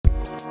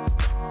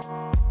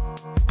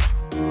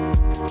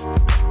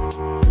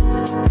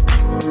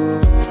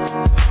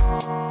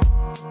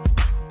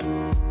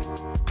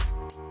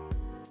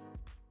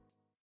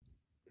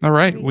All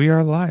right, we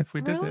are live.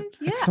 We did Really? it.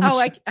 Yeah. It's so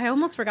much... I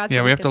almost forgot to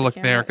Yeah, we look have to at look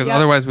the there camera. because Yep.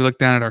 otherwise we look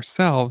down at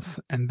ourselves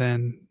and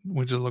then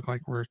we just look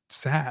like we're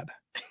sad.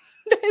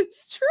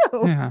 It's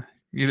true. Yeah,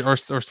 or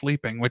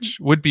sleeping, which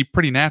would be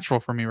pretty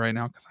natural for me right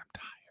now because I'm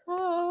tired.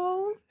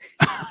 Oh.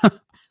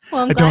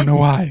 Well, I don't know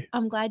why.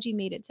 I'm glad you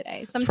made it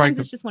today. Sometimes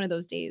it's just one of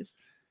those days.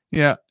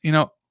 Yeah, you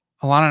know,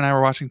 Alana and I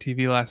were watching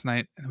TV last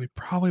night, and we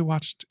probably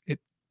watched it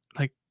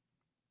like,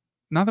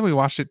 not that we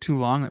watched it too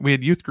long. We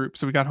had youth group,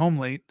 so we got home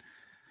late.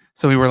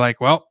 So we were like,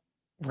 well,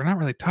 we're not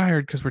really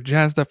tired because we're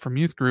jazzed up from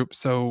youth group.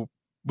 So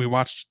we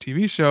watched a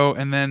TV show,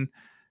 and then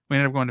we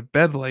ended up going to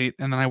bed late,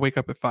 and then I wake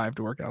up at 5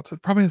 to work out. So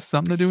it probably has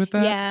something to do with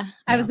that. Yeah.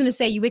 I was going to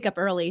say you wake up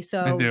early,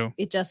 so I do.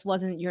 It just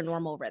wasn't your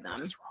normal rhythm.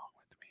 What is wrong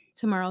with me?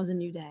 Tomorrow's a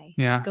new day.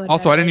 Yeah.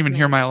 Also, I didn't even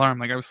hear my alarm.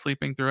 Like I was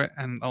sleeping through it,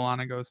 and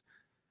Alana goes,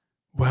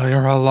 well,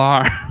 your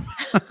alarm.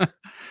 I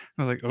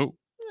was like, oh.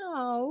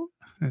 No.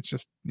 It's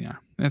just, yeah,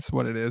 it's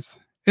what it is.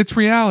 It's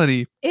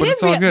reality. It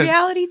is all good.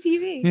 Reality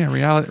TV. Yeah,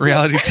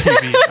 reality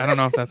TV. I don't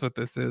know if that's what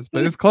this is,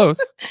 but it's close.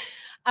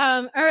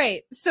 All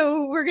right.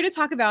 So we're going to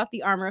talk about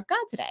the armor of God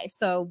today.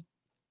 So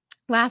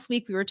last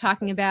week we were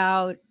talking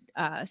about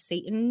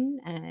Satan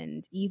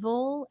and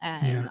evil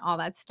and all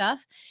that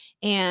stuff.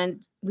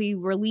 And we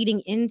were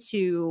leading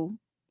into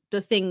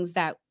the things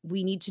that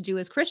we need to do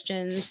as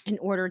Christians in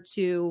order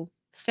to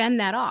fend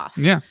that off.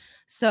 Yeah.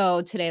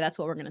 So today that's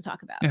what we're going to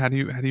talk about. Yeah. How do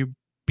you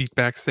beat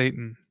back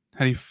Satan?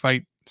 How do you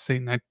fight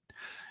Satan?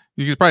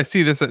 You can probably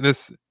see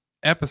this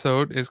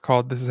episode is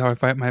called "This Is How I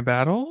Fight My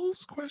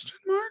Battles?" ?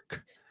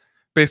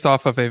 Based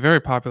off of a very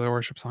popular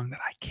worship song that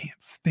I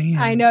can't stand.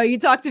 I know you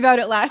talked about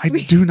it last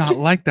week. I do not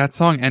like that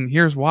song, and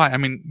here's why. I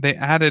mean,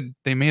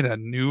 they made a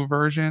new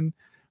version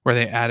where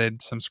they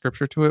added some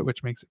scripture to it,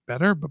 which makes it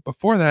better. But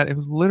before that, it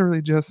was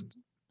literally just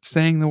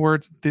saying the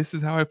words "This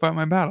is how I fight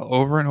my battle"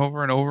 over and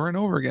over and over and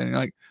over again. And you're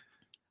like,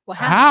 well,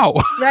 how?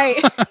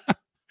 Right.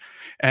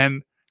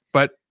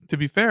 But to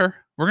be fair,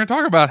 we're going to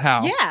talk about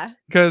how. Yeah.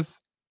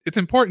 Because it's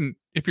important.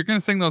 If you're going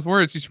to sing those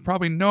words, you should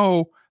probably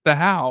know the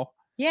how.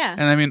 Yeah.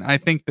 And I mean, I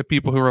think the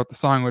people who wrote the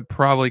song would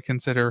probably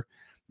consider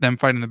them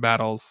fighting the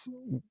battles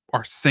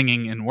are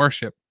singing in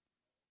worship.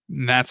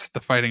 And that's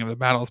the fighting of the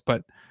battles.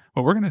 But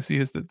what we're going to see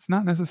is that it's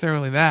not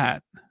necessarily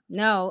that.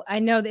 No, I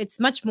know that it's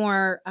much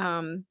more,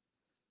 I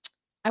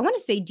want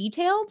to say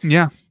detailed.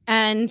 Yeah.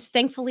 And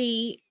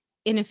thankfully,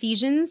 in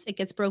Ephesians, it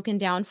gets broken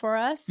down for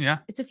us. Yeah.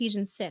 It's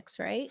Ephesians 6,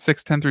 right?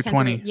 6:10 through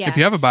 20. Yeah. If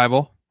you have a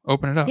Bible,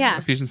 open it up. Yeah.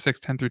 Ephesians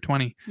 6:10 through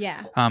 20.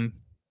 Yeah.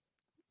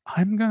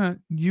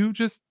 You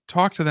just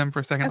talk to them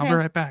for a second. Okay. I'll be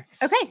right back.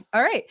 Okay.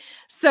 All right.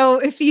 So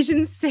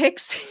Ephesians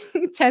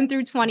 6:10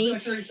 through 20,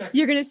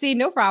 you're going to see,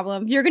 no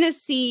problem. You're going to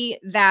see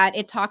that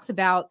it talks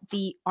about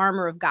the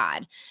armor of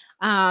God.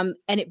 And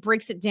it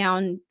breaks it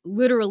down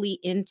literally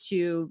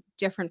into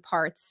different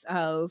parts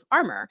of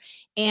armor.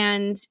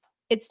 And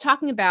it's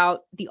talking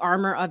about the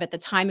armor of, at the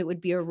time, it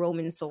would be a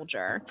Roman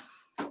soldier.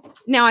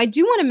 Now, I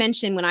do want to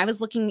mention when I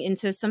was looking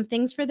into some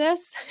things for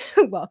this,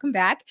 welcome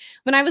back.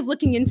 When I was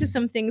looking into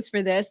some things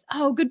for this,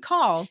 oh, good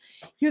call.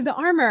 You have the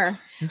armor.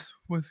 This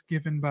was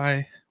given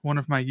by one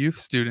of my youth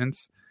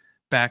students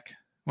back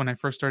when I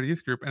first started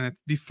youth group, and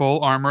it's the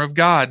full armor of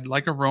God,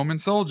 like a Roman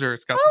soldier.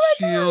 It's got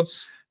the shield,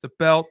 the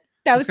belt.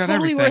 That was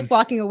totally worth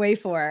walking away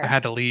for. I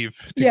had to leave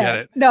to get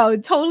it. No,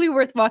 totally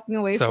worth walking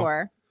away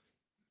for.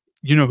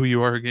 You know who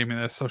you are who gave me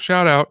this. So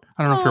shout out.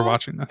 I don't know if you're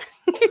watching this.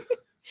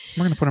 We're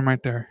going to put him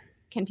right there.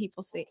 Can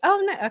people see?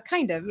 Oh, no,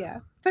 kind of.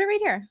 Yeah. Put it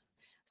right here.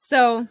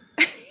 So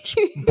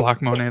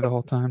block Monet the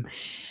whole time.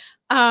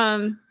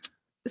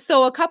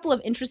 So a couple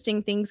of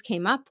interesting things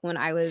came up when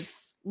I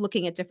was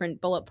looking at different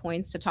bullet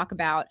points to talk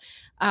about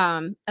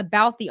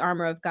the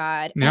armor of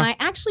God. Yeah. And I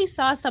actually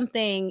saw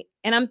something,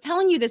 and I'm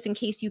telling you this in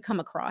case you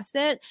come across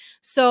it.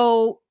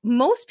 So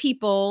most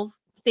people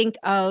think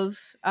of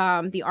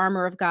the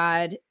armor of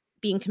God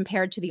being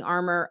compared to the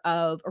armor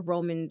of a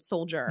Roman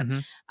soldier.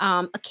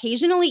 Mm-hmm.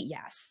 Occasionally,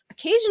 yes.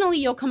 Occasionally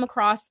you'll come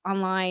across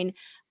online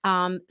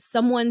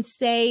someone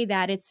say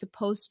that it's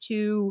supposed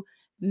to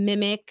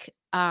mimic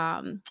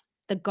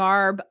the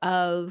garb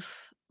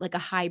of like a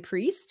high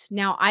priest.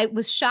 Now, I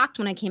was shocked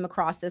when I came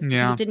across this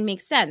because it didn't make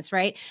sense,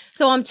 right?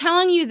 So I'm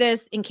telling you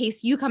this in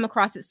case you come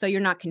across it so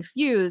you're not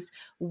confused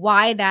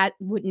why that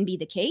wouldn't be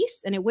the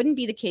case. And it wouldn't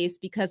be the case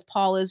because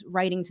Paul is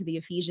writing to the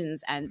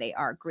Ephesians and they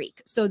are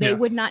Greek. So they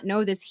would not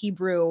know this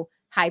Hebrew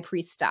high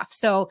priest stuff.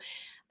 So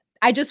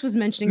I just was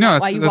mentioning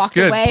that while you walked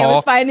away. Paul, I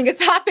was finding a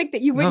topic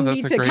that you wouldn't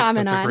need to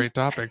comment on. That's a great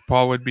topic.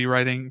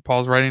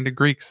 Paul's writing to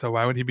Greeks, so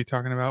why would he be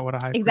talking about what a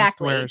high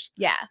priest wears?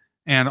 Yeah.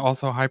 And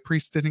also, high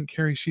priests didn't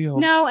carry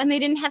shields. No, and they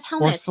didn't have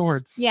helmets or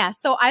swords. Yeah,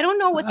 so I don't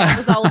know what that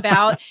was all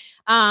about.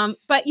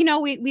 But you know,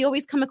 we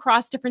always come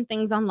across different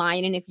things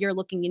online, and if you're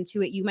looking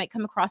into it, you might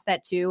come across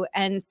that too.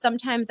 And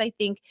sometimes I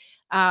think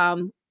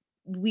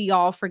we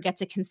all forget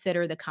to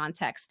consider the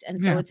context,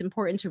 and so it's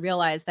important to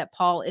realize that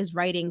Paul is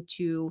writing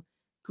to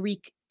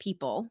Greek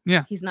people.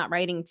 Yeah, he's not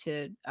writing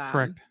to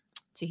correct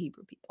to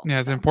Hebrew people. Yeah,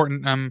 it's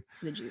important. To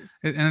the Jews,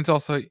 and it's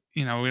also,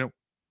 you know, we don't.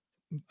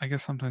 I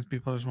guess sometimes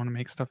people just want to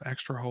make stuff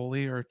extra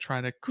holy or try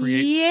to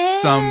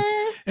create some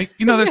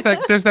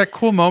There's that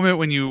cool moment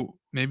when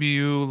maybe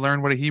you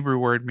learn what a Hebrew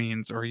word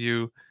means, or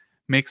you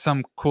make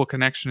some cool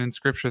connection in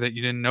scripture that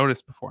you didn't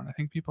notice before. And I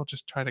think people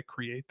just try to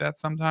create that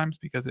sometimes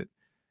because it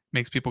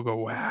makes people go,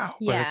 wow.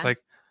 But it's like,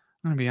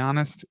 I'm gonna be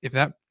honest, if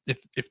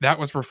that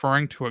was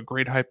referring to a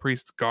great high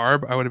priest's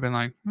garb, I would have been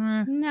like,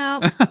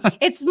 no,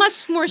 it's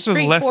much more this is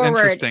less straightforward.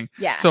 interesting.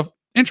 Yeah. So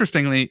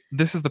interestingly,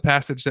 this is the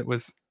passage that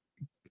was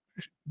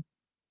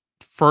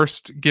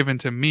first given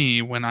to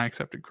me when I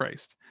accepted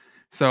Christ.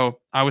 So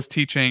I was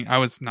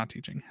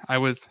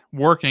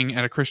working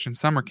at a Christian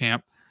summer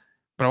camp,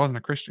 but I wasn't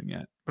a Christian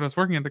yet. But I was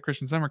working at the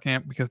Christian summer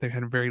camp because they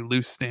had very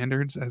loose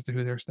standards as to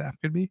who their staff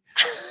could be.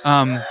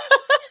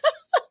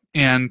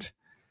 And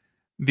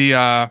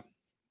the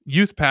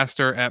youth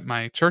pastor at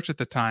my church at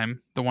the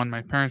time, the one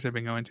my parents had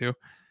been going to,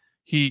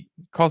 he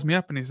calls me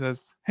up and he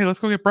says, "Hey, let's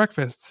go get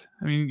breakfast.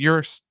 I mean,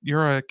 you're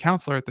a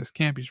counselor at this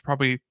camp. You should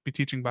probably be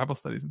teaching Bible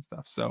studies and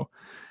stuff." So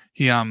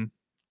he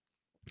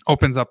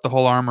opens up the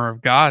whole armor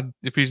of God,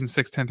 Ephesians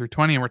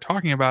 6:10-20, and we're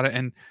talking about it.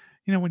 And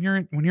when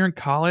you're in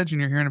college and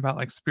you're hearing about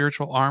like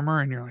spiritual armor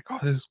and you're like, "Oh,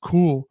 this is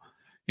cool,"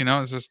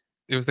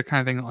 it was the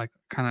kind of thing that like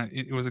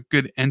it was a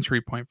good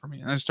entry point for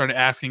me. And I started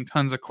asking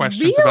tons of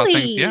questions about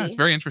things. Yeah, it's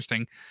very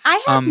interesting.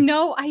 I had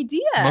no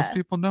idea. Most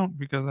people don't,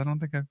 because I don't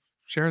think I've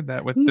shared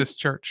that with this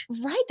church.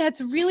 Right.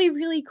 That's really,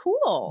 really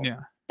cool.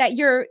 Yeah. That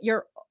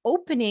your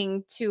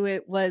opening to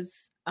it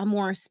was a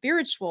more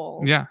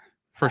spiritual. Yeah,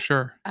 for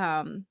sure.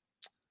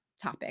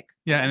 Topic.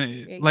 Yeah,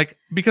 and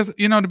because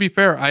to be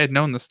fair, I had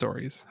known the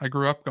stories. I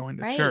grew up going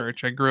to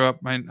church.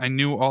 I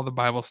knew all the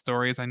Bible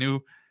stories. I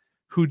knew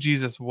who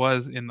Jesus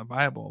was in the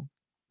Bible,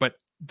 but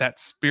that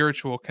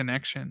spiritual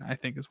connection, I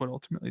think, is what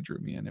ultimately drew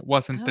me in. It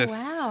wasn't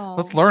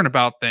let's learn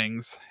about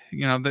things.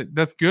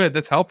 That's good.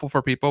 That's helpful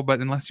for people, but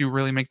unless you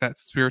really make that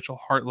spiritual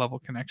heart level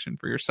connection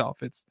for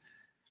yourself, it's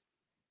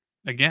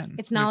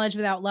knowledge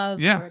without love.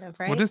 Yeah. Sort of,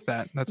 right? What is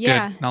that? That's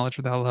good. Knowledge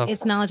without love.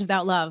 It's knowledge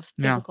without love.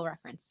 Biblical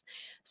reference.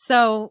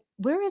 So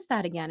where is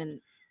that again? And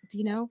do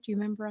you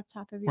remember off the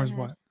top of your head?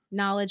 Where's what?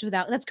 Knowledge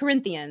without. That's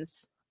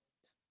Corinthians.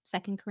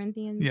 2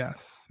 Corinthians.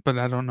 Yes, but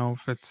I don't know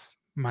if it's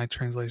my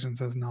translation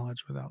says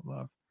knowledge without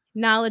love.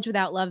 Knowledge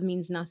without love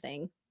means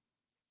nothing.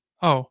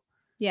 Oh.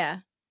 Yeah.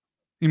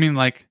 You mean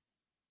like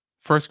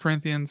 1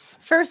 Corinthians?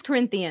 1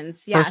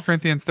 Corinthians, yes. 1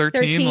 Corinthians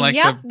 13, like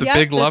the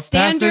big love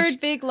standard passage?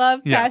 Big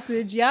love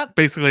passage, yep.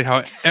 Basically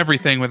how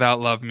everything without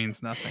love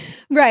means nothing.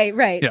 Right.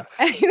 Yes,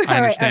 I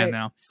understand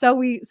now. So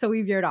we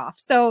veered off.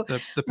 So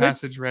the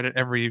passage read at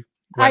every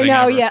wedding I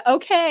know, ever. Yeah.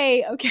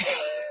 Okay.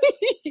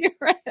 You're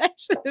right. I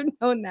should have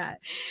known that.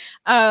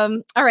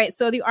 All right.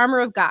 So the armor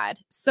of God.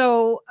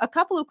 So a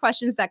couple of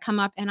questions that come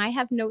up, and I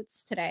have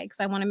notes today because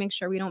I want to make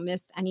sure we don't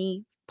miss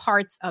any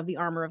parts of the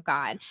armor of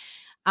God.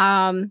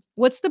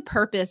 What's the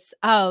purpose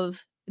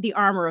of the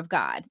armor of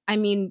God? I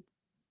mean,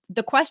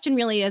 the question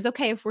really is,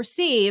 okay, if we're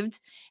saved,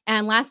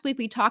 and last week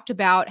we talked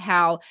about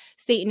how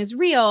Satan is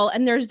real,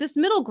 and there's this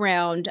middle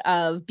ground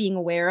of being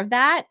aware of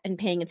that and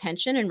paying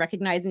attention and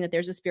recognizing that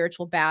there's a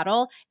spiritual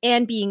battle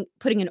and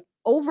putting an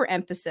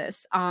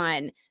overemphasis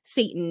on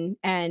Satan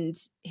and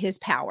his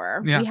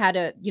power. Yeah. We had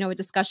a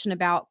discussion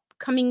about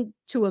coming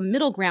to a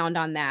middle ground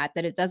on that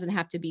it doesn't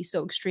have to be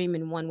so extreme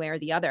in one way or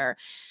the other.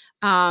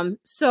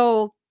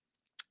 So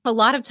a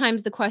lot of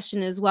times the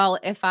question is, well,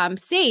 if I'm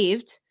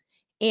saved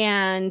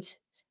and,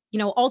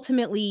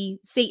 ultimately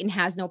Satan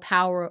has no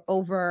power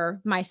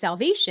over my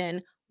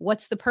salvation,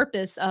 what's the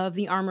purpose of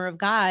the armor of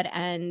God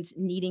and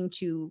needing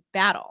to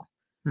battle?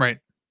 Right.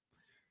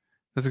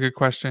 That's a good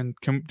question.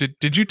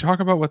 Did you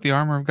talk about what the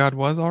armor of God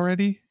was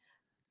already?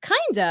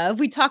 Kind of.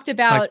 We talked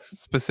about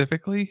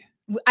specifically.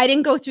 I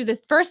didn't go through the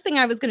first thing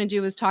I was going to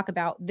do was talk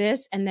about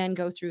this and then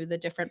go through the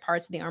different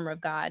parts of the armor of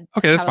God.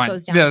 Okay, that's fine.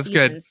 Yeah, that's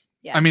good.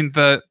 Yeah. I mean,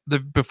 the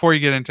before you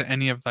get into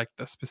any of like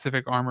the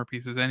specific armor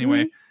pieces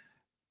anyway,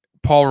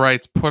 Paul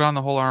writes, "Put on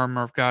the whole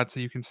armor of God so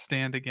you can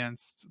stand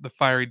against the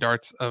fiery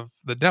darts of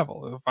the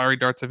devil, the fiery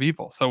darts of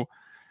evil." So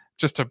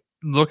just to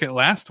look at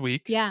last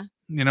week,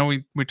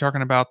 we're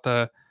talking about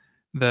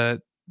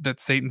that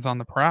Satan's on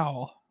the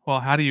prowl.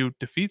 Well, how do you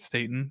defeat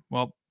Satan?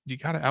 Well, you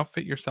got to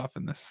outfit yourself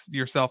in this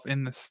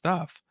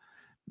stuff.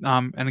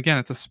 And again,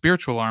 it's a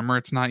spiritual armor.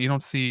 It's not, you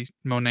don't see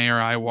Monet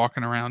or I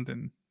walking around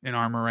in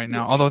armor right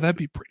now, although that'd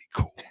be pretty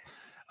cool.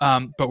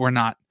 But we're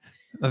not.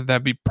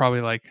 That'd be probably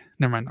like,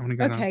 never mind. I'm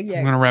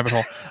gonna rabbit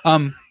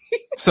hole.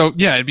 So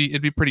yeah,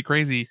 it'd be pretty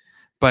crazy.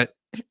 But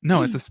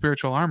no, it's a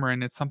spiritual armor,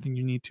 and it's something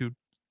you need to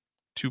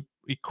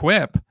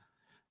equip,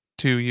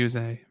 to use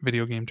a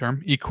video game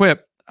term,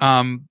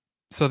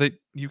 so that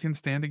you can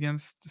stand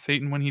against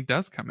Satan when he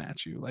does come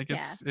at you. Like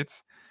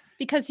it's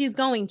because he's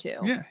going to.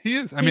 Yeah, he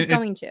is. He's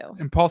going to.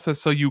 And Paul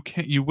says, so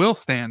you will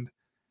stand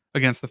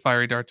against the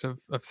fiery darts of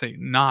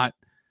Satan. Not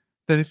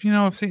that if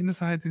Satan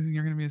decides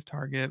you're going to be his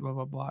target, blah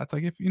blah blah. It's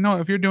like if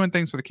you're doing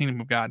things for the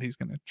kingdom of God, he's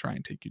going to try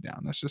and take you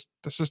down. That's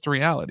just a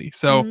reality.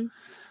 So,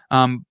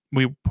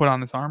 we put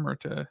on this armor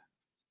to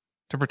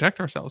protect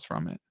ourselves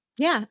from it.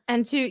 Yeah,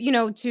 and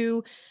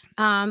to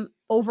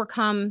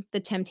overcome the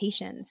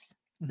temptations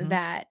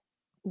that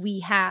we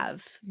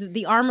have.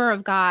 The armor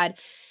of God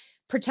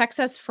protects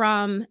us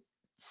from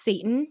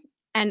Satan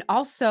and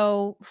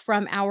also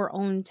from our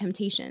own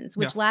temptations,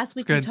 which Yes, last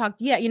week we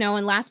talked,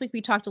 and last week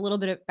we talked a little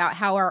bit about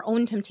how our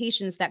own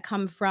temptations that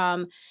come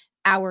from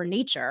our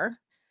nature,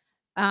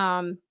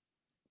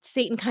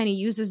 Satan kind of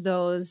uses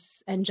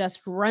those and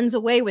just runs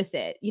away with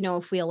it,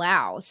 if we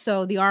allow.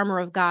 So the armor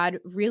of God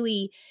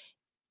really,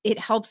 it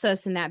helps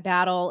us in that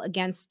battle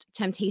against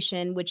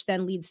temptation, which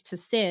then leads to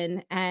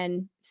sin,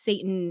 and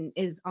Satan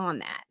is on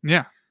that.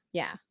 Yeah.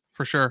 Yeah.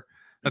 For sure.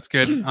 That's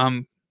good.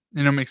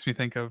 It makes me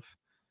think of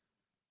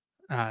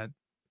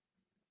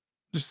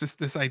just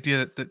this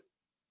idea that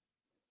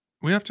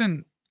we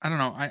often, I don't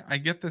know, I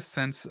get this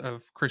sense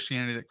of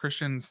Christianity that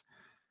Christians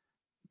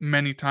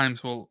many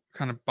times will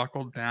kind of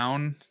buckle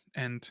down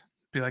and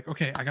be like,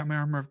 okay, I got my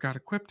armor of God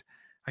equipped.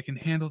 I can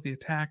handle the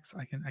attacks.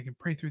 I can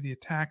pray through the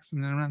attacks.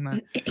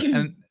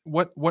 And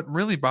what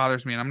really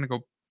bothers me, and I'm going to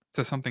go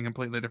to something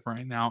completely different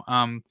right now.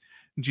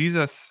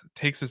 Jesus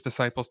takes his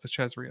disciples to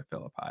Caesarea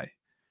Philippi,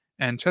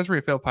 and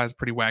Caesarea Philippi is a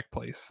pretty whack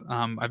place.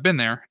 I've been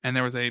there, and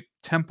there was a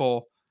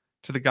temple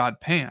to the god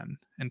Pan,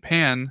 and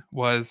Pan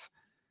was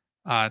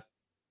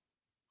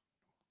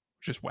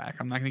just whack.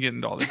 I'm not going to get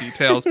into all the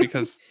details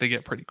because they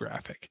get pretty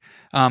graphic.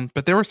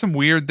 But there were some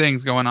weird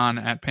things going on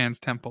at Pan's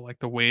temple, like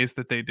the ways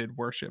that they did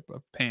worship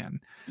of Pan.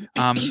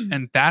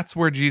 And that's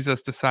where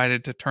Jesus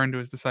decided to turn to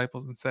his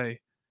disciples and say,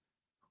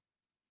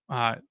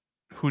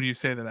 who do you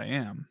say that I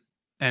am?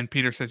 And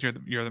Peter says, you're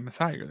the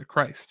Messiah, you're the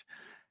Christ.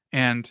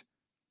 And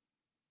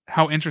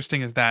how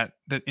interesting is that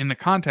in the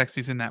context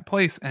he's in that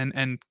place,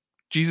 and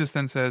Jesus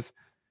then says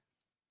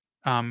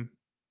that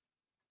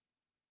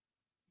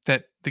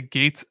the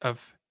gates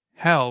of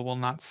hell will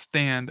not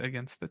stand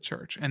against the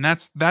church. And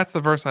that's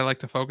the verse I like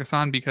to focus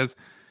on, because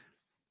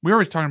we're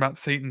always talking about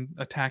Satan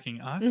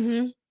attacking us.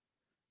 Mm-hmm.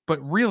 But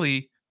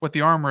really what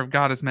the armor of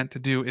God is meant to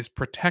do is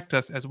protect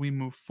us as we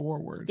move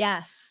forward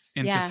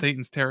into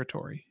Satan's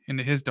territory,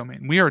 into his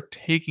domain. We are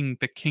taking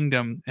the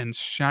kingdom and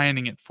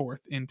shining it forth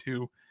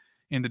into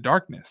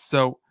darkness.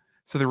 So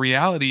the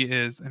reality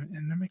is,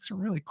 and it makes it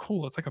really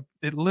cool. It's like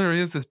it literally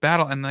is this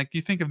battle. And like,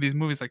 you think of these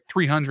movies like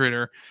 300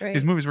 or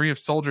these movies where you have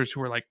soldiers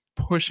who are like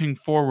pushing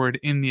forward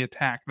in the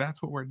attack.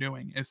 That's what we're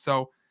doing. Is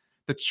so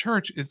the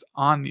church is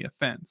on the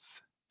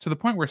offense to the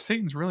point where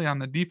Satan's really on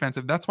the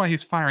defensive. That's why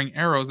he's firing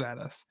arrows at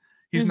us.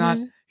 He's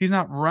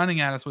not running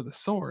at us with a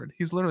sword.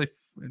 He's literally,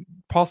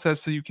 Paul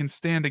says, so you can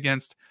stand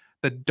against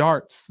the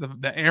darts,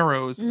 the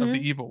arrows of the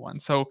evil one.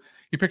 So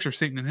you picture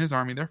Satan and his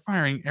army, they're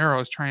firing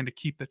arrows trying to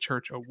keep the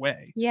church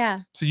away. Yeah.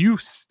 So you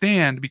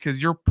stand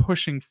because you're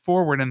pushing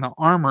forward, and the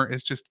armor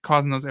is just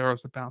causing those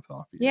arrows to bounce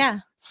off you. Yeah.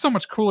 It's so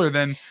much cooler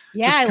than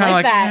I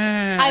like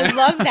that. I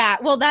love that.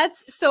 Well,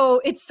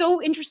 it's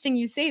so interesting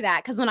you say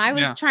that, because when I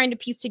was trying to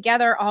piece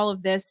together all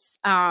of this,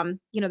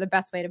 the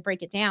best way to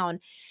break it down,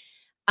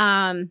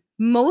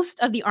 most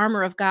of the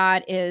armor of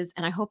God is,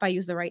 and I hope I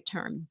use the right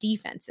term,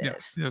 defensive.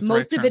 Yes,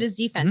 most of it is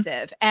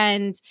defensive.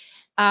 Mm-hmm.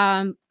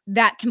 And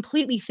that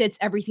completely fits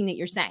everything that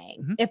you're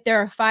saying. Mm-hmm. If there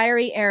are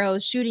fiery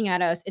arrows shooting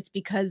at us, it's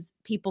because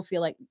people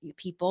feel like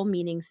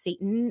meaning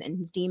Satan and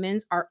his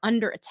demons, are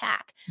under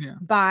attack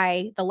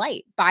by the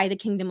light, by the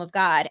kingdom of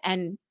God.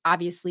 And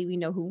obviously we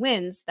know who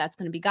wins. That's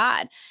going to be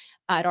God.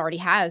 It already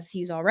has.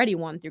 He's already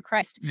won through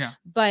Christ. Yeah.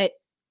 But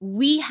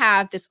we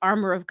have this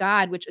armor of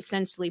God, which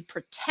essentially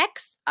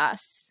protects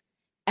us,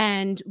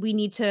 and we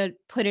need to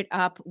put it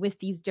up with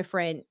these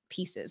different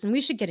pieces. And we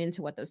should get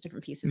into what those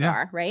different pieces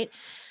are, right?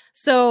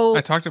 So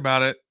I talked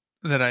about it,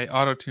 that I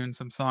auto-tuned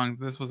some songs.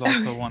 This was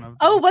also one of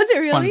oh, was it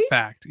really? Fun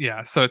fact.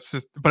 Yeah. So it's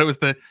just, but it was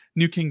the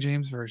New King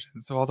James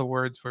Version. So all the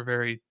words were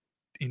very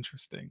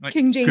interesting. Like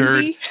King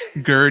Jamesy.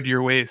 Gird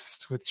your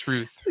waist with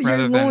truth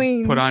rather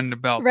than put on the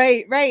belt.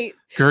 Right, right.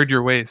 Gird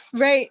your waist.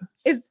 Right.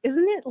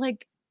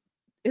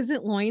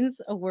 Isn't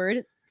loins a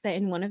word that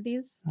in one of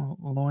these? Well,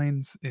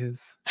 loins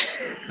is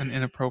an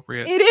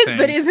inappropriate It is, thing.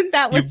 But isn't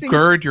that what's you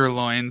gird your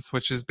loins,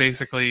 which is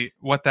basically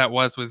what that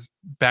was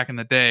back in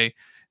the day,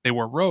 they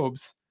wore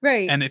robes.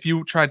 Right. And if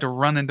you tried to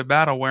run into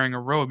battle wearing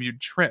a robe,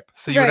 you'd trip.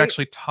 So you would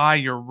actually tie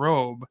your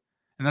robe,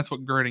 and that's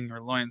what girding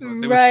your loins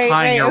was. It was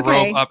tying your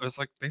robe up. It was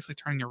like basically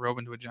turning your robe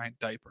into a giant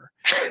diaper.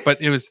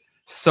 But it was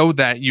so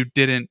that you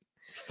didn't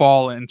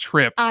fall and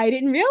trip. I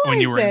didn't realize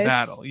when you were in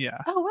battle. Yeah.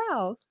 Oh,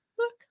 wow.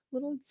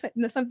 Little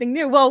something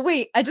new. Well,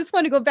 wait, I just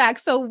want to go back.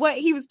 So what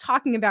he was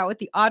talking about with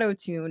the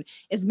auto-tune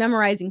is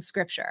memorizing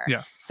scripture.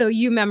 Yes. So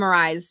you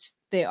memorized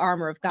the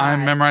armor of God. I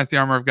memorized the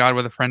armor of God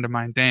with a friend of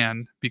mine,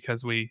 Dan,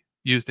 because we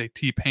used a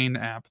T-Pain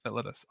app that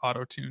let us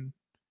auto-tune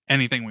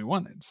anything we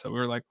wanted. So we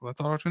were like, let's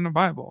auto-tune the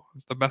Bible.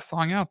 It's the best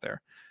song out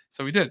there.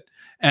 So we did.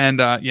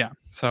 And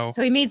so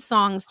he made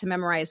songs to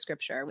memorize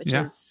scripture, which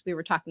is, we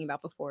were talking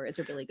about before, is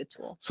a really good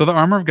tool. So the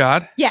armor of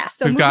God. Yeah.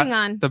 So moving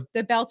on,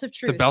 the belt of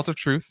truth. The belt of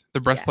truth, the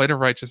breastplate of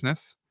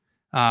righteousness.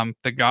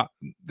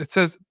 It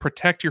says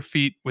protect your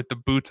feet with the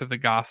boots of the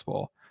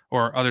gospel,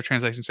 or other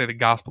translations say the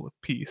gospel of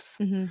peace.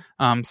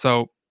 Mm-hmm.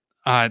 So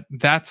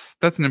that's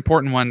an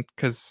important one,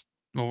 because,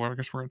 well, I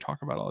guess we're going to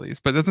talk about all these,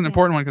 but that's an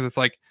important one because it's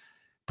like,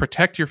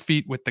 protect your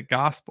feet with the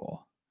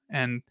gospel.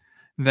 And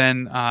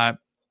then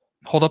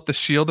hold up the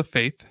shield of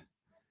faith,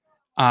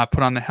 put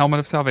on the helmet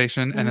of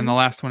salvation, and then the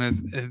last one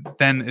is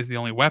the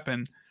only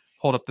weapon.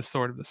 Hold up the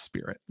sword of the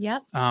Spirit.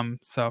 Yep.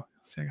 So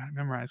see, I got to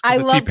memorize. I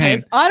love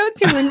his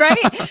auto-tune, right?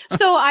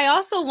 So I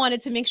also wanted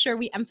to make sure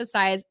we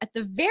emphasize at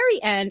the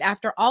very end,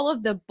 after all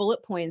of the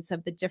bullet points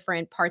of the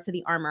different parts of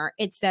the armor,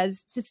 it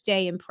says to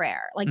stay in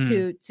prayer, like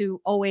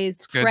to always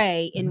That's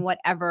pray good. in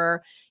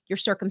whatever your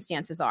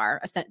circumstances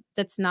are.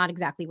 That's not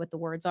exactly what the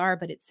words are,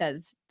 but it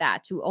says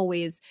that to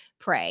always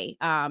pray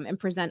and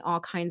present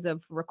all kinds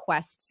of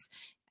requests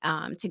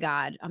to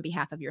God on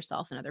behalf of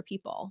yourself and other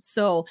people.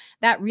 So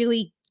that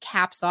really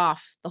caps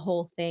off the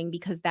whole thing,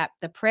 because that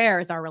the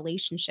prayer is our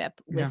relationship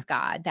with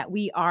God that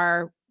we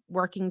are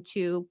working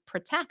to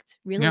protect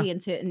really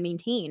and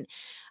maintain.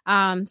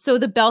 So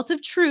the belt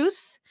of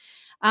truth,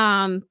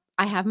 I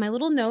have my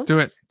little notes. Do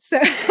it. So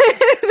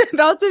the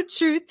belt of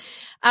truth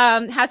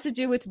has to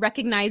do with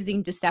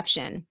recognizing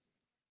deception.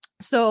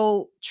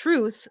 So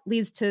truth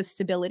leads to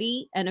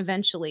stability, and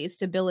eventually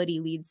stability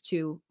leads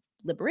to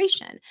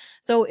liberation.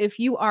 So if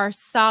you are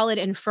solid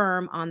and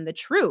firm on the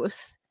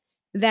truth,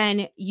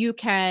 then you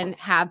can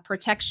have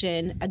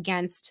protection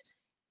against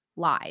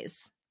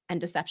lies and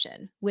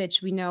deception,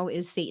 which we know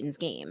is Satan's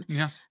game.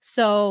 Yeah.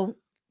 So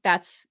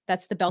that's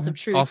the belt of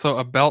truth. Also,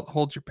 a belt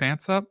holds your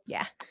pants up.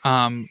 Yeah.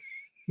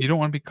 You don't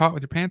want to be caught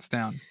with your pants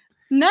down.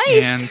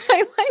 Nice. And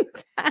I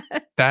like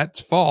that. That's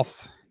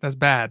false. That's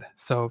bad.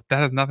 So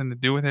that has nothing to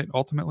do with it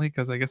ultimately,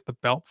 because I guess the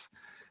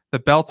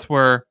belts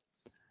were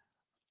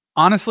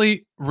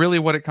honestly really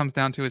what it comes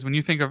down to is when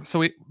you think of,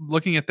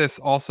 looking at this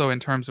also in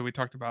terms of, we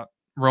talked about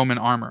Roman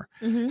armor.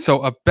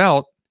 So a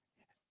belt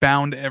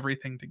bound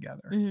everything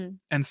together.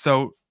 And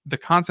so the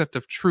concept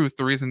of truth,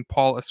 the reason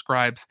Paul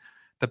ascribes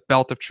the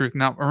belt of truth,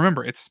 now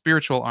remember, it's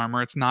spiritual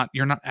armor. It's not,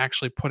 you're not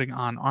actually putting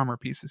on armor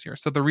pieces here.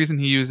 So the reason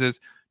he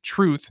uses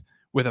truth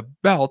with a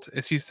belt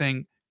is he's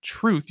saying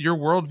truth, your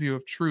worldview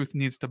of truth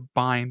needs to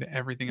bind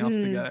everything else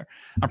together.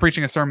 I'm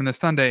preaching a sermon this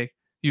Sunday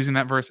using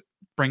that verse,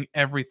 bring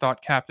every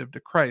thought captive to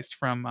Christ,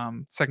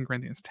 from 2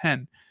 Corinthians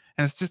 10.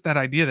 And it's just that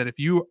idea that if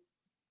you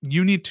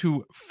need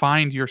to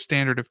find your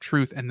standard of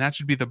truth, and that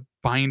should be the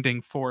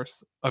binding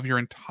force of your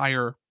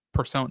entire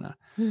persona.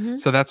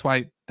 So that's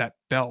why that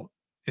belt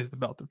is the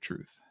belt of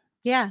truth.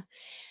 Yeah.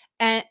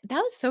 And that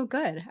was so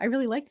good. I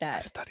really like that.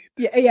 I studied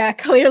this. Yeah,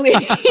 clearly.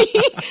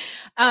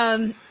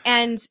 And,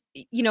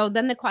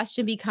 then the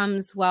question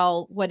becomes,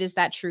 well, what is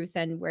that truth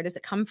and where does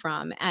it come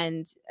from?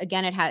 And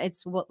again,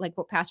 it's like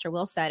what Pastor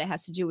Will said, it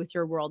has to do with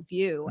your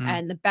worldview.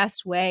 And the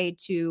best way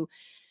to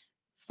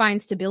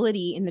find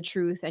stability in the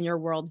truth and your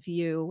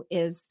worldview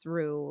is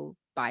through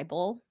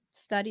Bible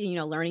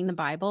study, learning the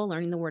Bible,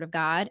 learning the Word of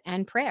God,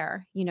 and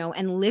prayer,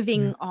 and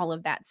living all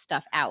of that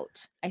stuff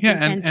out. I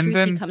think and truth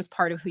then becomes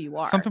part of who you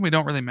are. Something we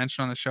don't really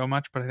mention on the show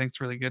much, but I think it's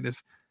really good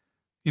is,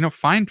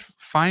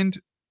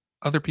 find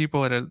other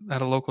people at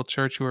a local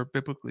church who are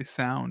biblically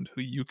sound,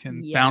 who you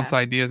can bounce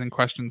ideas and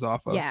questions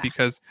off of.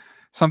 Because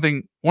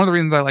one of the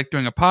reasons I like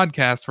doing a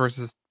podcast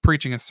versus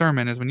preaching a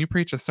sermon is when you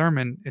preach a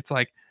sermon, it's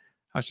like,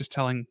 I was just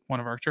telling one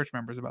of our church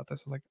members about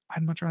this. I was like,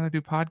 I'd much rather do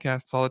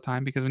podcasts all the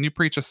time, because when you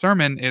preach a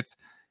sermon, it's,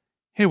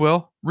 hey,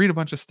 Will, read a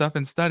bunch of stuff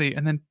and study,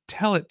 and then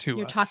tell it to us.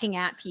 You're talking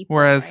at people.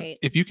 Whereas right?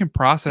 if you can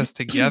process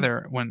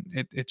together, when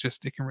it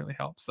can really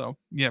help. So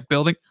yeah,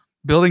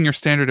 building your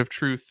standard of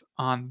truth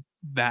on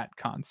that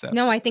concept.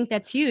 No, I think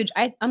that's huge.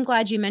 I'm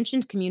glad you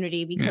mentioned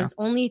community, because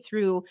only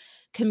through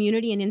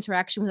community and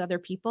interaction with other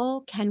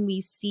people can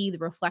we see the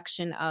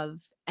reflection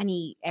of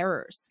any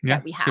errors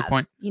that we have. Good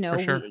point.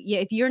 Sure.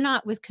 If you're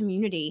not with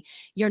community,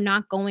 you're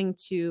not going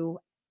to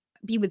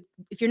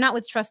if you're not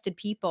with trusted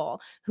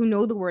people who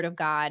know the Word of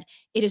God,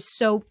 it is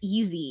so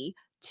easy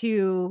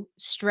to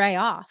stray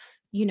off.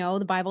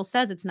 The Bible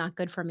says it's not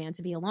good for a man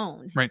to be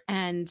alone. Right.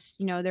 And,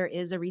 there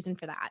is a reason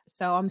for that.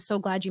 So I'm so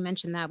glad you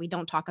mentioned that. We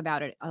don't talk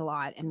about it a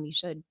lot, and we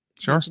should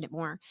mention it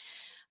more.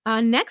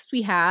 Next,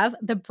 we have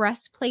the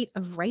breastplate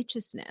of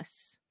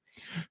righteousness.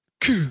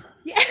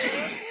 Yeah.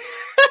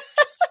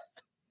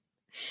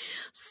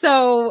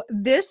 So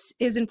this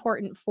is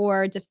important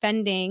for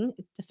defending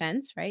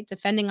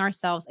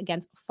ourselves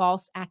against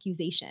false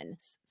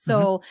accusations.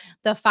 So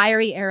the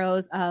fiery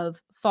arrows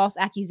of false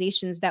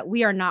accusations that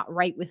we are not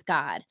right with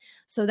God.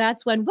 So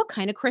that's when, what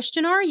kind of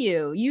Christian are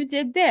you? You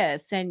did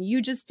this and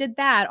you just did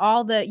that.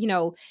 All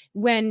the,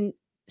 when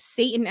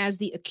Satan as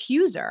the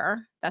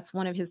accuser, that's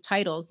one of his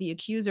titles, the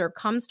accuser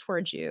comes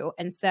towards you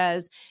and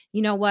says,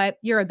 you know what,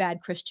 you're a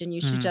bad Christian.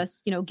 You should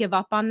just, give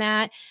up on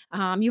that.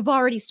 You've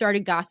already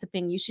started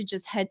gossiping. You should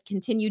just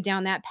continue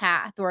down that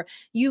path. Or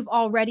you've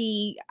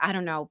already,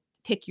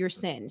 pick your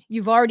sin.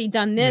 You've already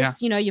done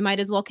this, you might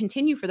as well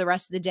continue for the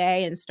rest of the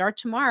day and start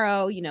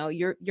tomorrow.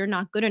 You're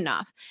not good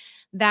enough.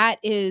 That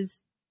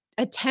is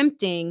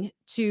attempting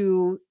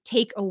to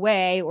take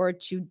away or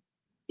to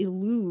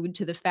allude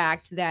to the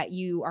fact that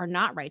you are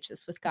not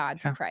righteous with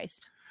God through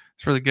Christ.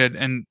 It's really good.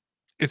 And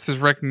it's this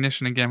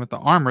recognition again with the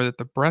armor that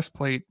the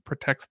breastplate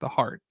protects the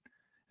heart.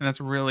 And that's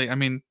really, I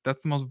mean,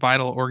 that's the most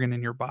vital organ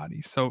in your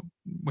body. So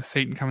with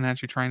Satan coming at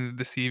you, trying to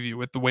deceive you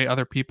with the way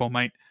other people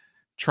might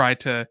try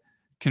to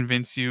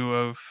convince you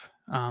of,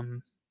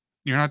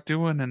 you're not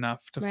doing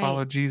enough to Right.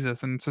 follow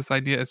Jesus. And it's this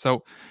idea.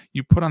 So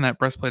you put on that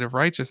breastplate of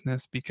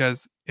righteousness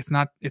because it's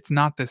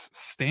not this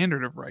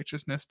standard of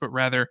righteousness, but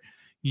rather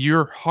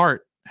your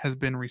heart has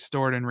been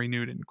restored and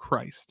renewed in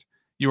Christ.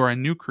 You are a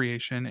new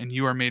creation and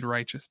you are made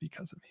righteous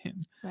because of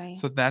him. Right.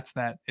 So it's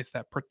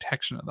that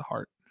protection of the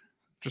heart.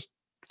 Just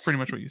pretty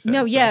much what you said.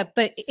 No, yeah, so.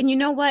 but and you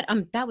know what?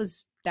 That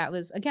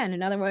was again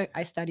another way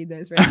I studied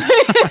this, right?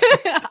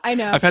 I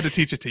know. I've had to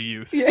teach it to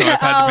youth, so I've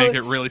had to make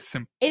it really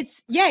simple.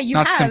 It's you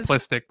not have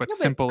simplistic, but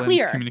simple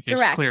clear, in communication.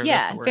 direct, clear,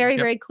 yeah, very, yep.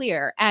 very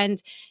clear.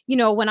 And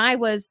when I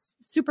was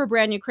super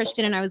brand new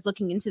Christian and I was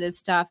looking into this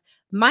stuff,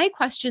 my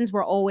questions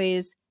were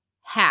always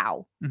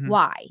how,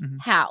 why,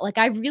 how. Like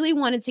I really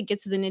wanted to get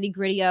to the nitty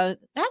gritty of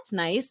that's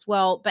nice.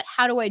 Well, but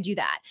how do I do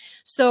that?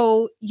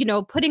 So,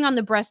 putting on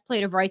the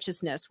breastplate of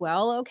righteousness.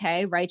 Well,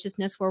 okay,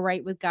 righteousness, we're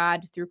right with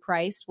God through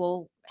Christ.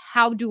 Well,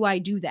 how do I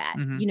do that?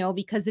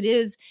 Because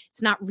it's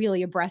not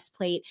really a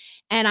breastplate.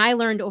 And I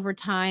learned over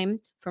time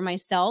for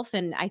myself,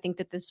 and I think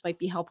that this might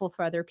be helpful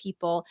for other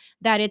people,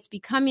 that it's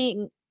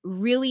becoming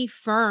really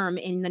firm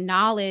in the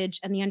knowledge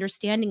and the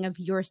understanding of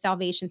your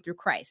salvation through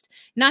Christ.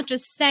 Not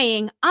just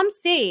saying, I'm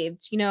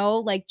saved,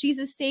 like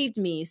Jesus saved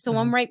me, so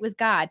I'm right with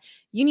God.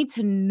 You need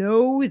to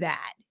know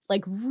that,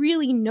 like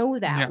really know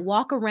that,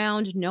 walk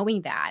around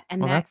knowing that.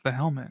 And that's the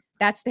helmet.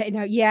 That's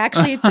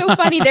actually, it's so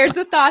funny. There's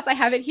the thoughts. I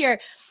have it here.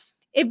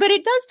 But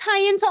it does tie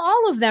into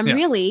all of them,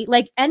 really.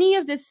 Like any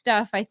of this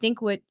stuff, I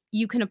think what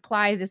you can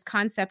apply this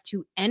concept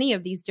to any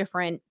of these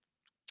different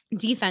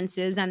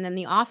defenses and then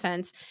the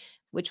offense,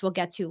 which we'll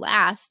get to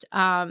last,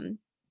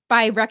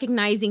 by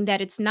recognizing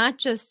that it's not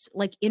just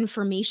like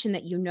information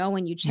that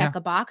and you check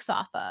a box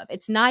off of.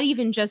 It's not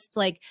even just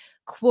like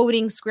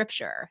quoting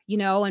scripture,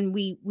 and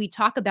we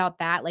talk about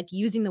that, like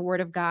using the word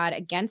of God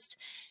against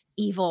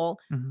evil,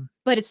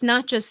 but it's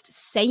not just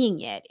saying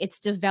it. It's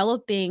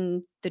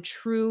developing the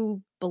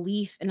true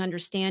belief and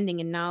understanding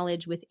and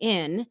knowledge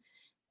within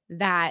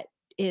that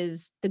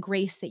is the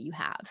grace that you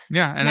have.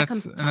 Yeah, and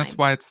that's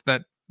why it's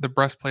that the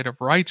breastplate of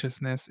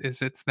righteousness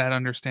it's that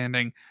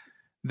understanding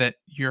that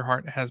your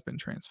heart has been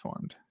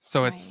transformed.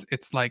 So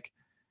it's like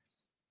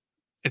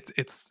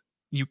it's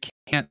you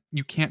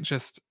can't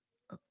just,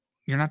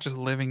 you're not just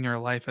living your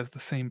life as the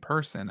same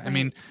person. Right. I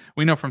mean,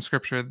 we know from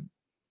scripture,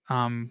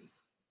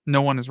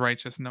 no one is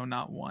righteous, no,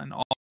 not one.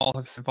 All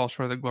have sinned, fall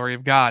short of the glory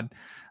of God.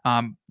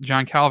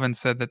 John Calvin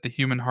said that the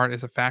human heart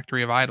is a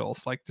factory of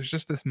idols. Like there's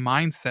just this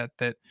mindset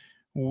that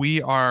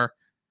we are,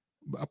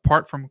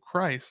 apart from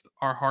Christ,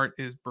 our heart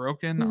is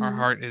broken, our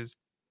heart is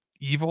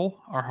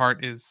evil, our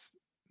heart is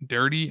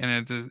dirty, and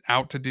it is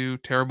out to do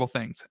terrible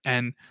things.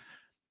 And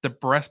the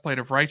breastplate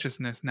of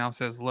righteousness now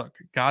says, look,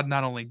 God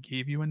not only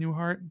gave you a new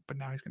heart, but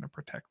now he's going to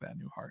protect that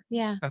new heart.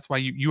 Yeah. That's why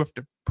you have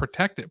to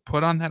protect it,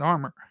 put on that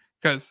armor,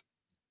 because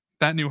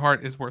that new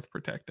heart is worth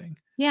protecting.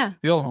 Yeah.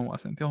 The old one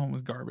wasn't. The old one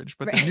was garbage,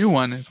 but the new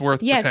one is worth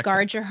protecting. Yeah,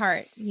 guard your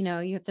heart. You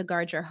have to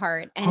guard your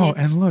heart. And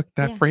and look,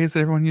 that phrase that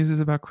everyone uses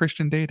about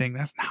Christian dating,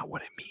 that's not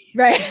what it means.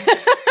 Right.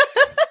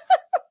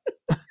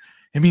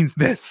 It means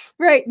this.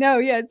 Right. No,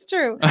 yeah, it's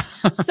true.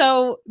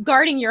 So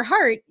guarding your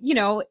heart,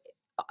 oh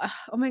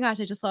my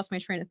gosh, I just lost my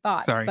train of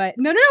thought. Sorry. But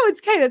no,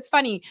 it's okay. That's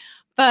funny.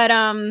 But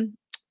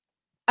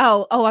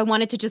I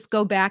wanted to just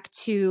go back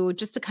to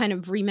just to kind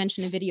of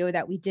re-mention a video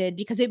that we did,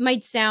 because it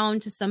might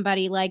sound to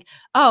somebody like,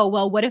 oh,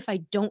 well, what if I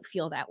don't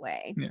feel that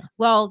way? Yeah.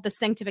 Well, the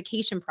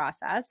sanctification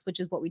process, which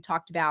is what we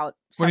talked about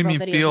several videos ago.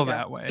 What do you mean feel ago.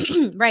 that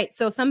way? Right.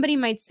 So somebody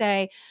might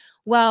say,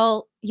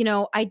 well,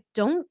 I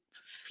don't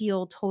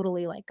feel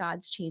totally like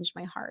God's changed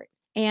my heart,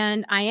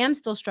 and I am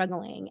still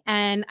struggling,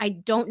 and I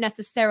don't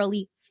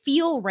necessarily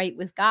feel right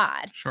with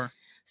God. Sure.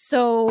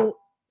 So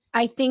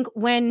I think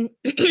when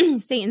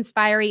Satan's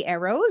fiery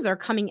arrows are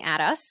coming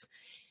at us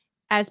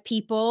as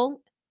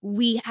people,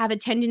 we have a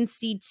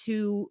tendency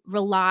to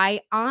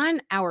rely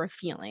on our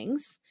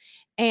feelings.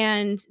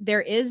 And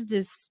there is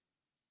this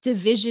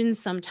division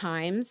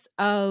sometimes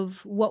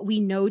of what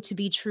we know to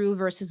be true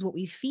versus what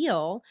we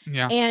feel.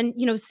 Yeah. And,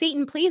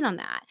 Satan plays on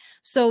that.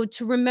 So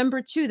to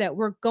remember too, that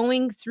we're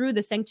going through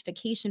the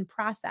sanctification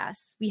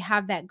process, we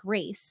have that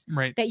grace,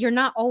 right, that you're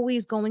not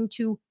always going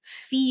to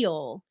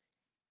feel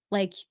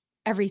like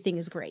everything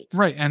is great.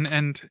 Right.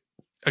 And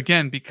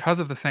again, because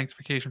of the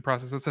sanctification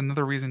process, that's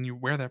another reason you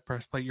wear that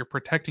breastplate. You're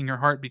protecting your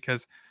heart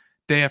because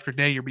day after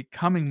day, you're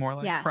becoming more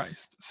like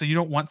Christ. So you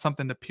don't want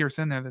something to pierce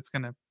in there that's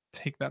going to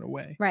take that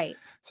away. Right.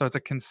 So it's a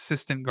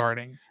consistent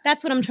guarding.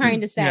 That's what I'm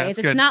trying to say. Yeah,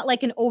 it's not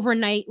like an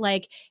overnight,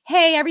 like,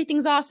 hey,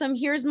 everything's awesome.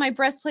 Here's my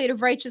breastplate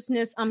of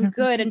righteousness. I'm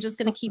good. I'm just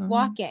going to keep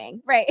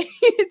walking. Right.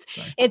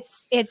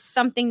 It's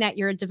something that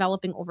you're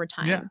developing over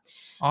time. Yeah.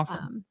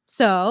 Awesome.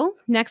 So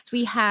next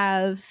we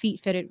have feet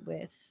fitted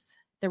with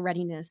the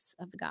readiness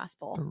of the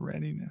gospel. The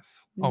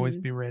readiness. Always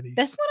be ready.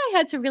 That's what I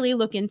had to really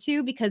look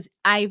into, because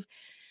I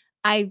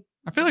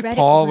feel like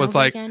Paul was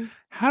like,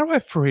 how do I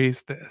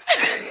phrase this?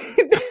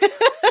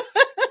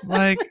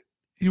 Like,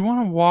 you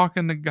want to walk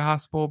in the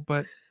gospel,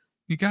 but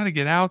you got to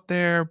get out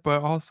there,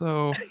 but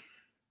also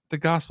the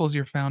gospel is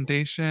your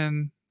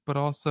foundation, but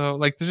also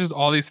like there's just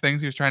all these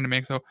things he was trying to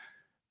make. So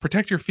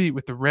protect your feet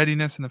with the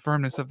readiness and the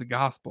firmness of the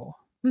gospel.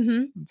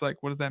 It's like,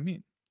 what does that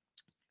mean?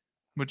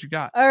 What you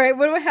got? All right,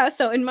 what do I have?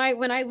 So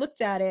when I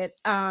looked at it,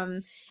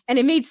 and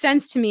it made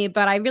sense to me,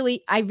 but I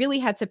really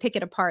had to pick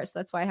it apart. So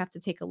that's why I have to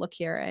take a look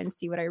here and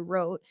see what I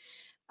wrote.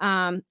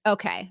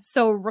 Okay.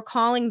 So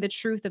recalling the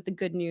truth of the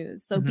good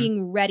news. So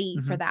being ready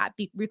for that,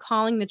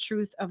 recalling the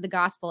truth of the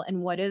gospel.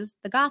 And what is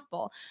the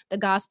gospel? The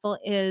gospel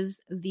is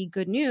the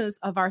good news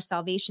of our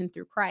salvation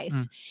through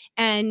Christ.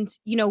 And,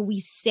 we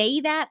say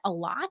that a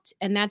lot,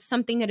 and that's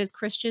something that as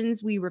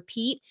Christians we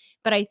repeat,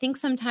 but I think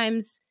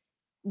sometimes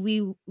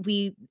the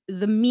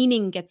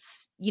meaning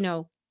gets,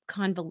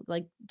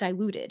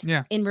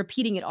 diluted in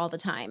repeating it all the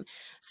time.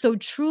 So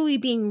truly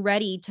being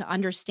ready to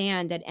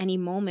understand at any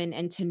moment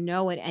and to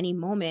know at any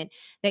moment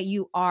that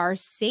you are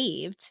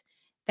saved,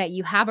 that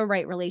you have a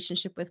right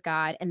relationship with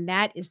God, and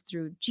that is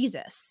through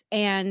Jesus.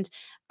 And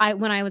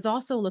when I was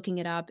also looking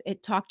it up,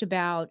 it talked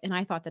about, and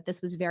I thought that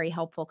this was very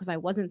helpful because I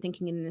wasn't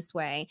thinking in this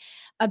way,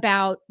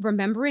 about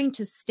remembering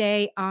to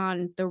stay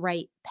on the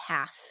right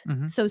path.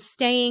 So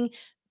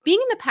being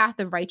in the path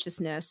of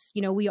righteousness,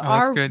 we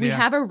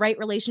have a right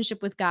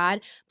relationship with God,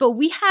 but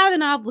we have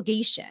an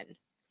obligation.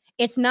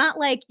 It's not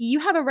like you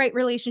have a right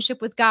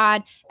relationship with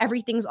God,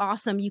 everything's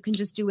awesome, you can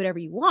just do whatever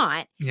you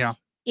want. Yeah.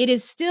 It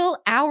is still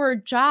our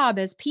job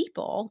as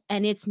people,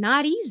 and it's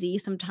not easy.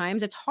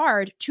 Sometimes it's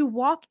hard to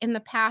walk in the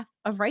path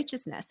of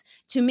righteousness,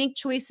 to make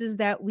choices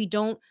that we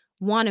don't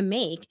want to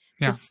make,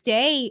 to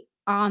stay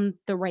on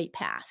the right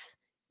path,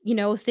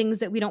 things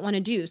that we don't want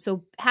to do.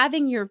 So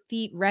having your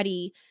feet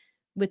ready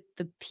with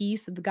the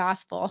peace of the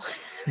gospel.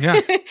 Yeah.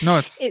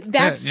 No,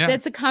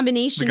 that's a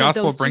combination of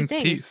those two things. The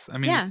gospel brings peace. I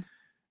mean,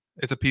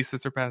 it's a peace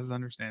that surpasses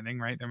understanding,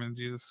 right? I mean,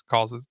 Jesus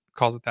calls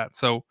it that.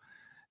 So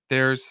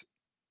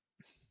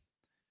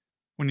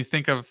when you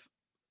think of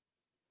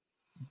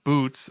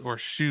boots or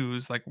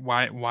shoes, like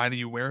why do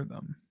you wear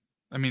them?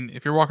 I mean,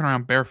 if you're walking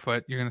around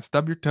barefoot, you're going to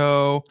stub your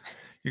toe,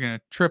 you're going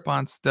to trip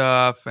on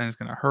stuff, and it's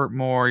going to hurt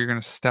more. You're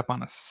going to step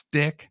on a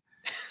stick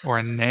or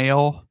a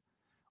nail,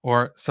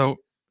 so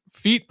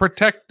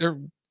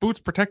boots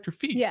protect your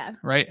feet. Yeah.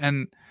 Right.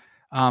 And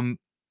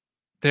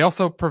they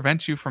also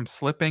prevent you from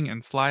slipping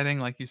and sliding.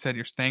 Like you said,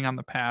 you're staying on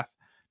the path.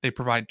 They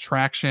provide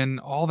traction,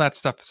 all that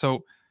stuff.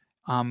 So,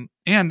 and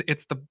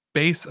it's the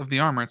base of the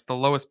armor. It's the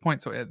lowest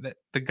point. So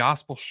the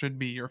gospel should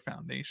be your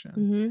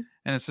foundation.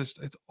 And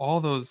it's all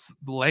those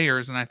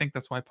layers. And I think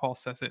that's why Paul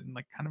says it in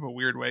like kind of a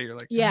weird way. You're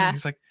like,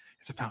 he's like,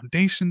 it's a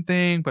foundation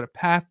thing, but a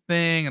path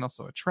thing, and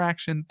also a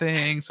traction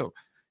thing. So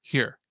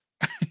here,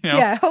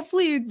 yeah,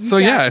 hopefully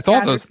it's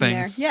all those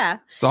things. There. Yeah,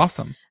 it's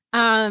awesome.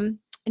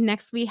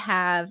 Next we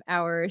have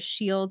our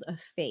shield of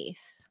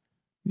faith.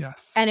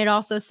 Yes. And it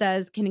also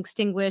says can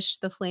extinguish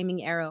the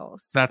flaming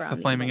arrows. That's the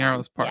flaming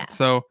arrows part. Yeah.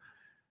 So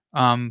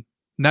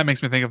that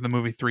makes me think of the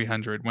movie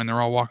 300 when they're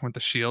all walking with the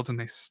shields and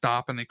they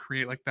stop and they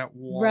create like that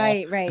wall.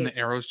 Right. And the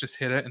arrows just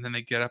hit it and then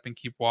they get up and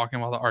keep walking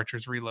while the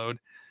archers reload.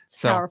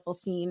 It's a powerful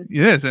scene.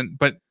 It is,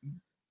 but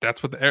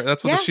that's what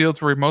the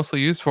shields were mostly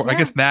used for. I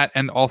guess that,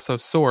 and also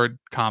sword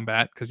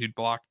combat, because you'd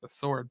block the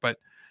sword. But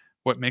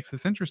what makes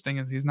this interesting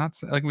is he's not,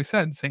 like we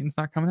said, Satan's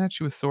not coming at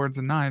you with swords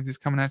and knives. He's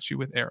coming at you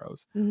with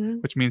arrows,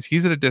 which means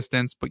he's at a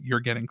distance, but you're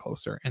getting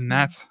closer. And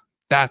that's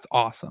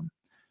awesome,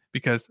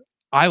 because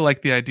I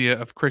like the idea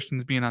of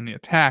Christians being on the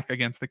attack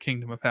against the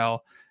kingdom of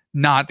hell,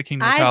 not the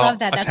kingdom of hell love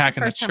that.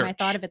 attacking That's the first the time church.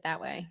 I thought of it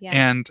that way. Yeah.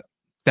 And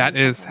that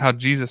is how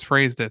Jesus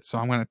phrased it. So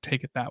I'm going to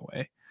take it that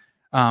way.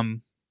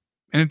 And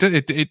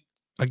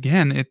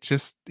it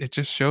just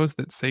shows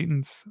that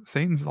Satan's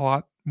a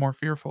lot more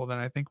fearful than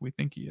I think we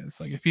think he is.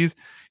 Like if he's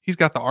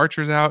got the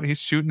archers out, he's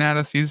shooting at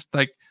us. He's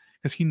like,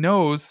 because he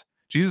knows,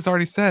 Jesus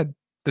already said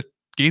the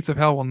gates of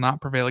hell will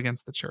not prevail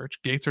against the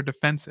church. Gates are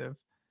defensive,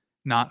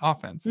 not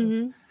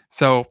offensive.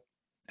 So,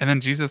 and then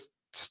Jesus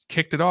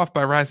kicked it off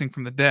by rising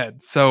from the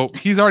dead. So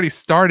he's already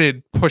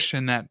started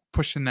pushing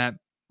that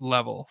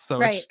level.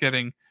 So it's just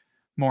getting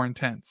more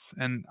intense.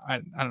 And I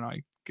don't know.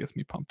 It gets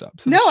me pumped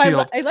up. So I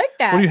like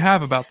that. What do you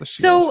have about the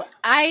shield? So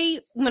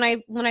when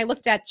I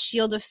looked at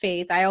shield of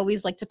faith, I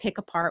always like to pick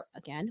apart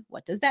again.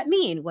 What does that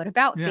mean? What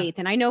about faith?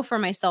 And I know for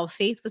myself,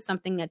 faith was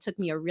something that took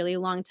me a really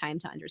long time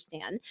to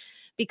understand,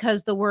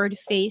 because the word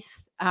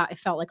faith, it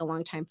felt like a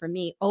long time for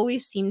me,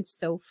 always seemed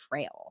so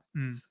frail.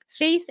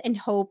 Faith and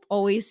hope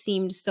always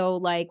seemed so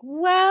like,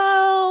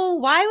 well,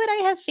 why would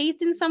I have faith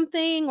in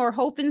something or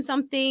hope in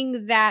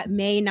something that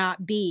may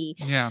not be?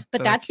 Yeah.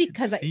 But that's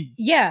because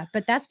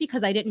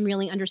I didn't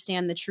really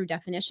understand the true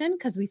definition,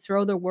 because we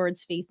throw the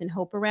words faith and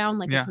hope around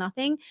like it's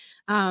nothing.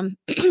 And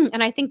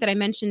I think that I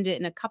mentioned it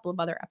in a couple of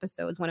other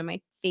episodes. One of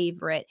my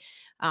favorite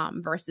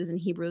verses in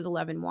Hebrews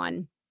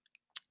 11:1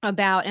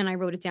 about, and I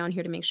wrote it down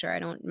here to make sure I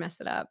don't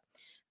mess it up.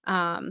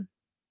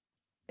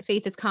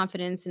 Faith is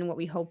confidence in what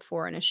we hope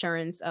for and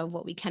assurance of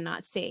what we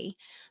cannot see.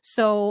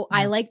 So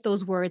I like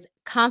those words,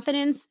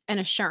 confidence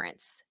and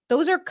assurance.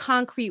 Those are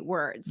concrete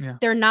words. Yeah.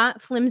 They're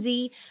not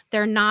flimsy.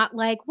 They're not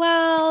like,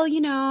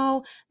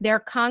 well, they're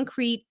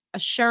concrete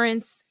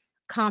assurance,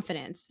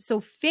 confidence. So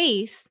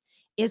faith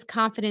is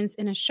confidence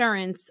and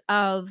assurance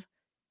of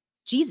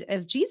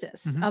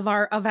Jesus, Mhm.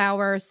 of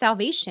our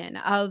salvation,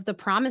 of the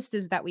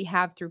promises that we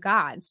have through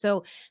God.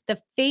 So the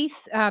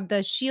faith,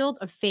 the shield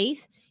of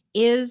faith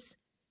is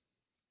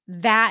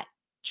that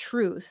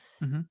truth.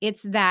 Mhm.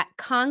 It's that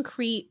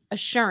concrete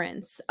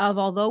assurance of,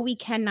 although we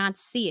cannot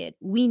see it,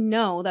 we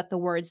know that the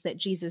words that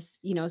Jesus,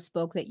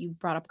 spoke, that you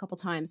brought up a couple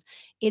times,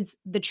 it's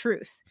the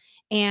truth,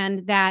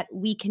 and that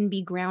we can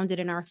be grounded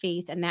in our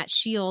faith. And that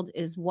shield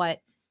is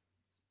what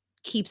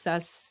keeps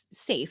us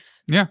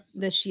safe. Yeah.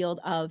 The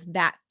shield of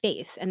that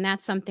faith. And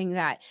that's something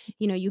that,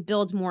 you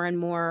build more and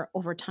more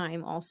over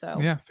time also.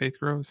 Yeah. Faith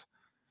grows.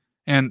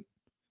 And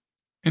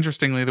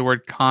interestingly, the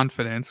word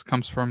confidence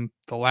comes from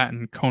the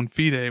Latin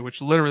confide,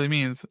 which literally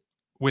means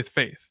with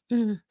faith.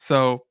 Mhm.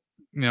 So,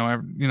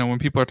 when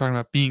people are talking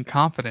about being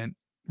confident,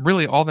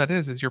 really all that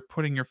is you're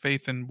putting your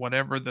faith in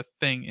whatever the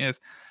thing is.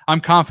 I'm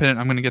confident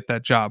I'm going to get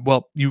that job.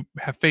 Well, you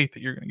have faith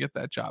that you're going to get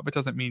that job. It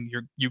doesn't mean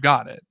you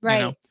got it.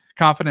 Right.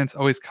 Confidence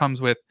always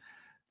comes with,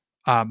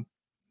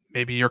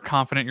 maybe you're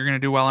confident you're going to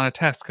do well on a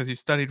test because you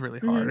studied really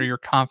hard, or you're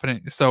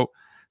confident. So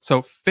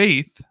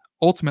faith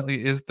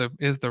ultimately is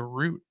the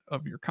root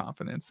of your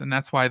confidence, and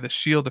that's why the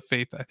shield of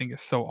faith, I think,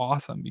 is so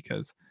awesome,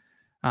 because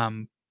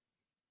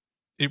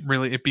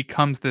it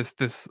becomes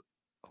this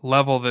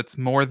level that's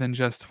more than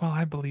just, well,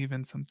 I believe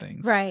in some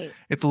things. Right.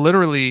 It's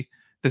literally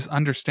this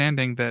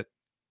understanding that,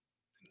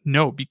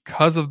 no,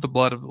 because of the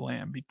blood of the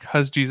Lamb,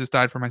 because Jesus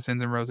died for my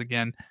sins and rose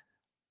again,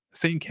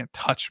 Satan can't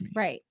touch me.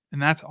 Right.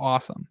 And that's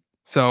awesome.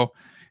 So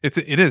it's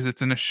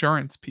an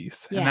assurance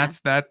piece. Yeah. And that's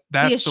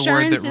the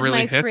word that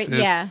really hits.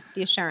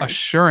 The assurance.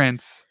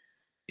 Assurance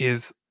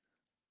is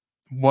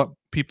what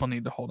people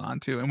need to hold on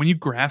to. And when you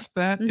grasp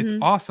that, it's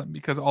awesome,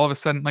 because all of a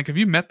sudden, like, have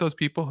you met those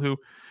people who,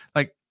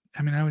 like,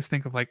 I always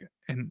think of like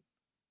an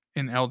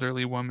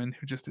elderly woman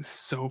who just is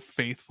so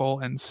faithful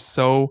and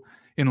so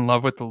in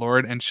love with the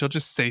Lord, and she'll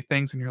just say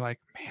things and you're like,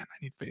 man, I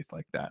need faith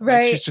like that.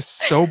 Right. Like, she's just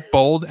so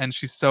bold, and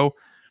she's so,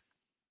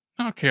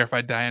 I don't care if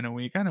I die in a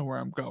week. I know where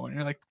I'm going. And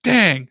you're like,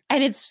 dang.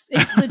 And it's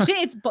legit.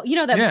 It's,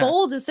 that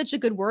bold is such a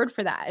good word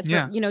for that,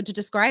 to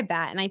describe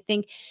that. And I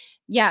think,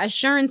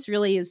 assurance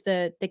really is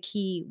the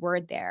key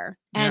word there.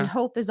 And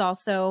hope is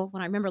also,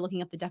 when I remember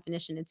looking up the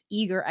definition, it's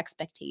eager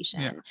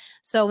expectation. Yeah.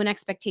 So an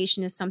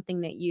expectation is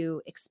something that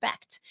you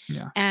expect.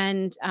 Yeah.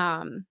 And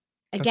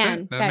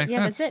again,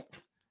 that's it.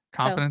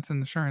 Confidence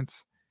and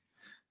assurance.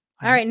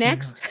 All right,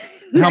 next.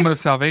 Helmet of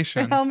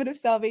salvation. The helmet of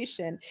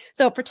salvation.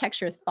 So it protects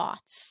your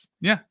thoughts.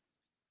 Yeah.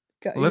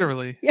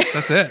 Literally. Yeah.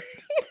 That's it.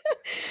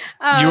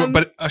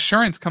 But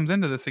assurance comes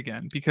into this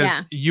again, because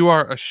you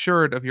are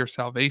assured of your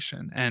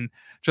salvation. And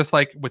just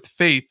like with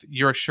faith,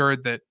 you're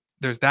assured that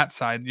there's that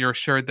side. You're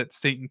assured that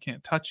Satan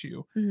can't touch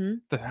you. Mm-hmm.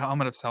 The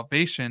helmet of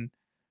salvation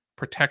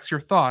protects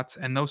your thoughts,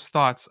 and those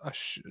thoughts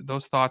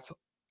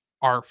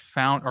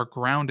are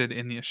grounded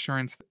in the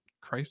assurance that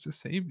Christ has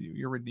saved you.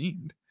 You're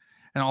redeemed.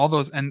 And all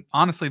those, and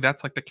honestly,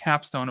 that's like the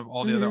capstone of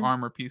all the other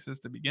armor pieces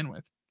to begin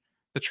with.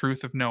 The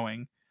truth of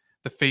knowing,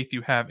 the faith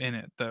you have in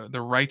it,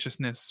 the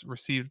righteousness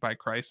received by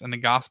Christ, and the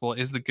gospel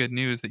is the good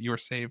news that you are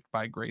saved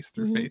by grace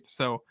through faith.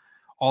 So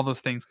all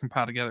those things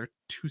compile together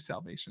to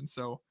salvation.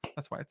 So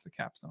that's why it's the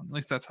capstone. At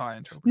least that's how I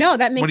interpret it. No,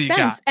 that makes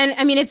sense.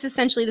 And it's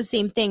essentially the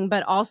same thing,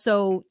 but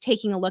also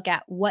taking a look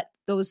at what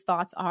those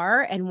thoughts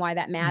are and why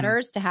that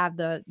matters to have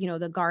the,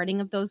 the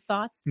guarding of those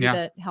thoughts through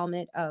the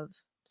helmet of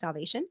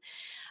salvation.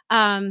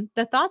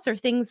 The thoughts are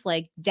things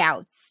like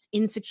doubts,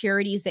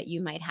 insecurities that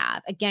you might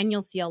have. Again,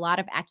 you'll see a lot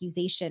of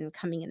accusation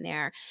coming in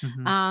there.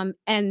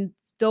 And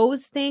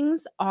those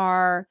things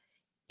are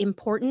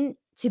important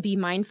to be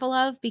mindful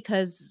of,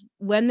 because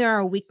when there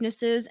are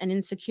weaknesses and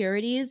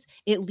insecurities,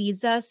 it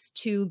leads us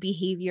to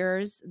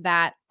behaviors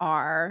that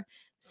are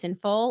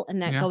sinful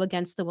and that go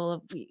against the will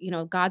of,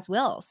 God's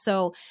will.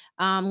 So,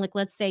 like,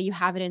 let's say you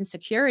have an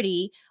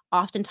insecurity.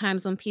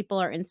 Oftentimes when people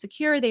are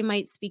insecure, they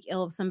might speak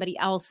ill of somebody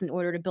else in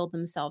order to build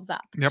themselves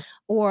up. Yep.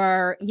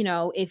 Or,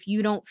 if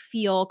you don't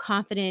feel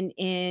confident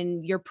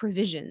in your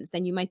provisions,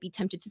 then you might be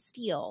tempted to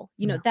steal,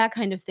 that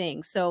kind of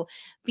thing. So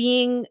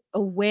being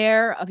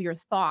aware of your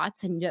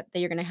thoughts, and that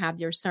you're going to have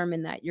your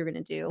sermon that you're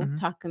going to do,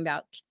 talking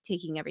about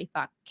taking every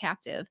thought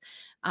captive,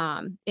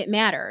 it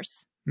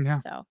matters. Yeah.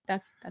 So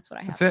that's what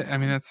I have. That's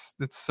it.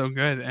 That's so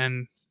good.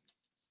 And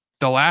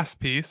the last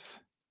piece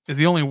is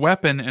the only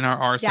weapon in our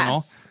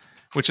arsenal,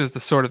 which is the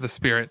sword of the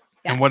Spirit.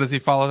 Yes. And what does he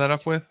follow that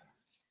up with?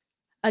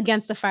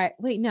 Against the fire.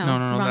 Wait, no.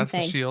 Wrong that's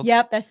thing. The shield.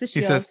 Yep, that's the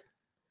shield. He says,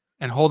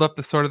 and hold up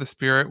the sword of the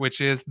Spirit, which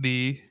is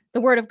the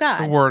word of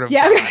God. The word of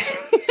God.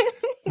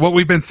 What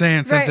we've been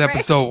saying since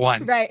episode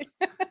 1. Right.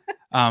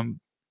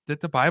 That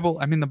the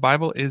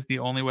Bible is the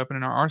only weapon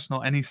in our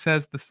arsenal. And he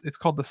says this, it's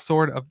called the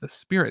sword of the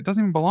Spirit. It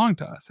doesn't even belong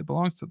to us. It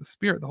belongs to the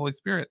Spirit, the Holy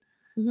Spirit,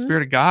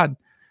 Spirit of God.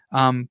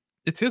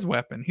 It's his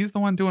weapon. He's the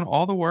one doing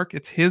all the work.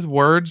 It's his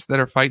words that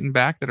are fighting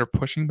back, that are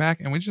pushing back.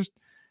 And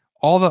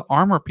all the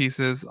armor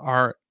pieces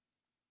are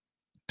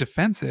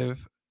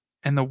defensive,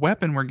 and the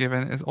weapon we're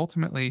given is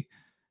ultimately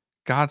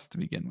God's to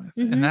begin with.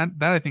 And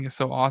that I think is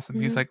so awesome.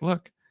 He's like,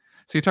 look,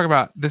 so you talk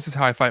about this is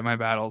how I fight my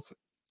battles.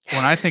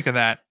 When I think of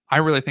that, I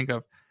really think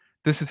of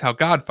this is how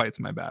God fights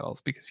my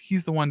battles, because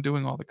he's the one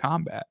doing all the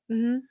combat.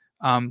 And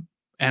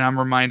I'm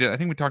reminded, I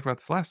think we talked about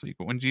this last week,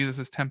 but when Jesus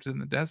is tempted in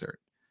the desert,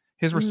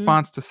 his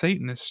response to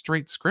Satan is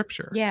straight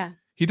scripture. Yeah.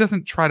 He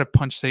doesn't try to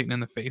punch Satan in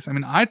the face. I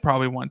mean, I'd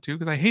probably want to,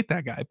 because I hate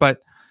that guy,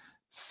 but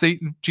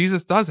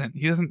Jesus doesn't.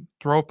 He doesn't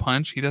throw a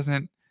punch. He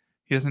doesn't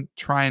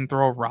try and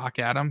throw a rock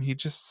at him. He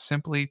just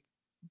simply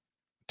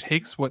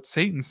takes what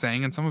Satan's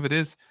saying, and some of it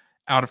is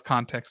out of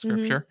context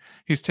scripture.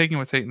 He's taking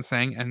what Satan's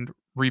saying and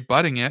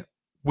rebutting it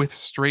with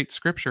straight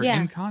scripture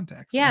in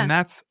context. And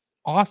that's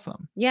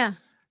awesome. Yeah.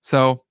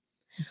 So,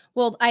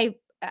 well, I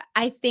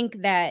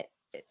think that,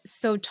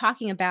 so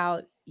talking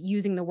about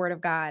using the word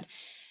of God,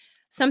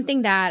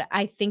 something that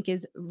I think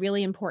is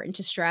really important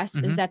to stress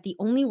is that the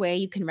only way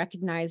you can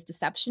recognize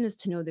deception is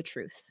to know the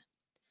truth.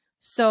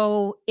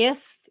 So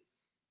if,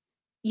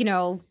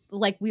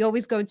 like we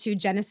always go to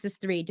Genesis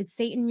 3, did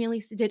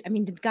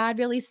God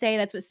really say?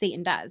 That's what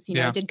Satan does.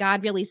 Did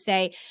God really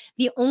say?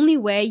 The only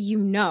way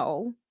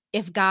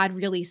if God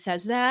really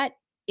says that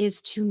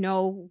is to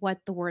know what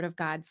the word of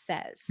God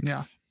says.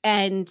 Yeah.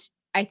 And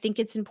I think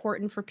it's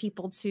important for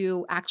people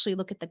to actually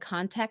look at the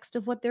context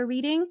of what they're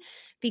reading,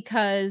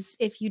 because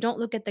if you don't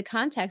look at the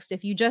context,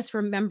 if you just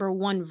remember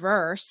one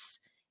verse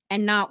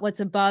and not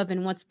what's above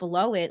and what's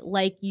below it,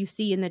 like you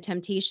see in the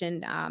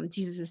temptation,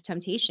 Jesus's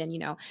temptation,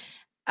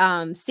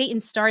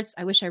 Satan starts,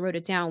 I wish I wrote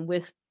it down,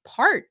 with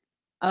part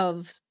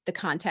of the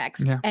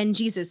context, and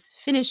Jesus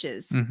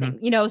finishes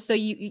things, so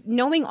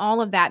knowing all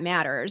of that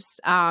matters.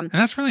 And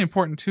that's really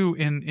important too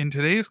in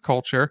today's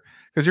culture,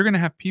 because you're going to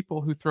have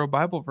people who throw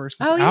Bible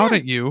verses out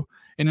at you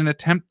in an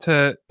attempt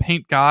to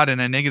paint God in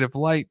a negative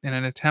light, in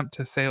an attempt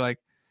to say like,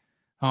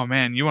 oh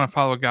man, you want to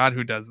follow a God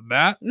who does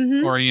that?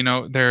 Or,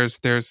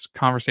 there's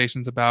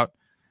conversations about,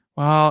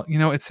 well,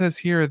 it says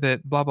here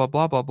that blah, blah,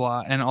 blah, blah,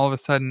 blah. And all of a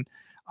sudden,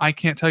 I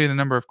can't tell you the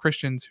number of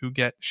Christians who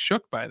get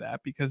shook by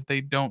that because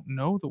they don't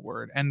know the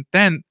word. And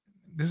then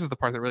this is the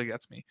part that really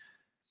gets me.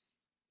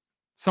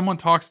 Someone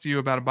talks to you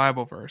about a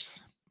Bible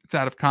verse. It's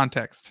out of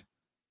context.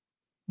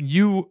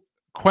 You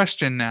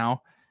question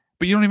now,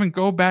 but you don't even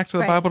go back to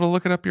the Bible to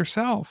look it up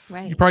yourself.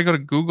 Right. You probably go to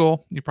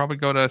Google. You probably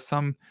go to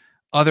some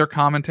other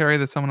commentary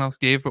that someone else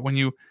gave. But when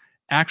you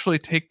actually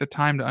take the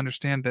time to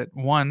understand that,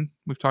 one,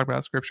 we've talked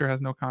about scripture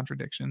has no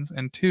contradictions,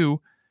 and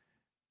two,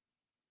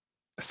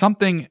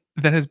 something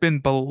that has been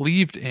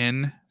believed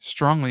in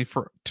strongly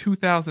for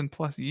 2,000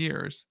 plus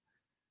years,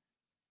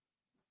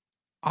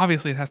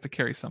 obviously it has to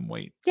carry some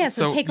weight. Yeah,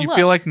 so take a look. You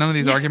feel like none of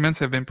these arguments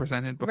have been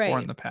presented before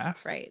in the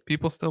past. Right.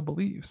 People still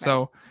believe.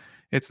 So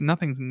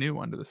nothing's new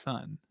under the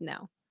sun.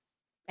 No.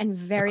 And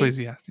very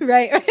Ecclesiastes.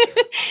 Right.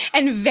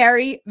 And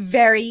very,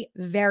 very,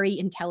 very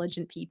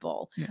intelligent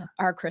people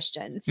are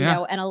Christians, and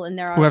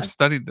there are who have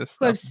studied this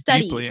stuff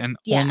deeply and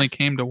only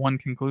came to one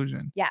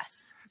conclusion.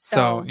 Yes.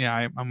 So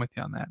I'm with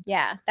you on that.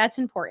 Yeah, that's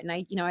important.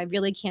 I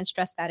really can't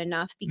stress that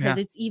enough, because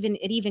it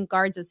even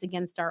guards us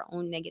against our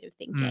own negative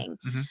thinking.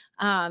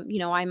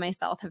 I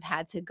myself have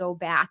had to go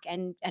back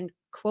and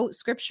quote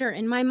scripture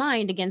in my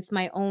mind against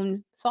my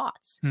own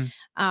thoughts,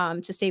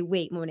 to say,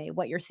 wait, Monet,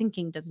 what you're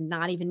thinking does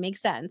not even make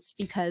sense,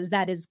 because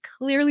that is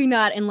clearly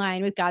not in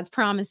line with God's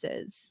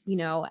promises,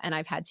 and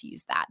I've had to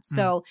use that.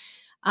 So,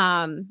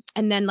 and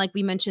then like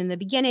we mentioned in the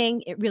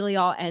beginning, it really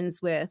all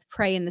ends with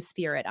pray in the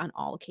Spirit on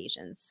all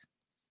occasions.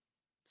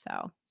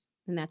 So,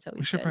 and that's always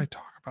we should good. Probably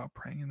talk about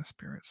praying in the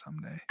Spirit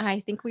someday. I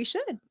think we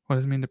should. What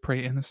does it mean to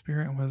pray in the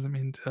Spirit, and what does it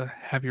mean to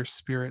have your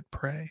spirit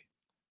pray?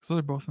 Because those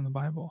are both in the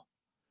Bible.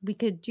 We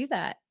could do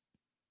that.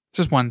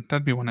 Just one.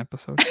 That'd be one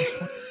episode.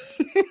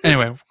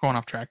 Anyway, going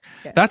off track.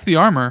 Yeah. That's the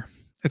armor.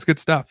 It's good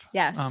stuff.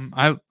 Yes.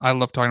 I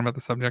love talking about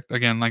the subject.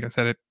 Again, like I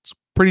said, it's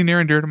pretty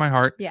near and dear to my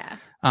heart. Yeah.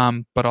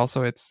 But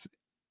also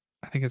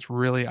I think it's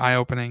really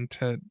eye-opening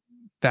to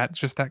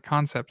that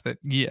concept that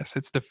yes,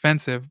 it's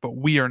defensive, but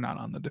we are not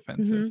on the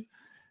defensive.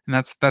 And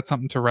that's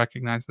something to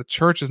recognize. The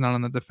church is not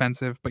on the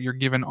defensive, but you're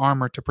given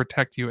armor to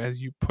protect you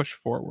as you push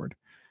forward.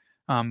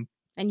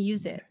 And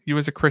use it. You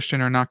as a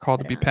Christian are not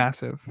called to be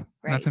passive. Right.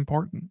 And that's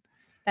important.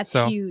 That's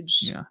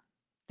huge. Yeah.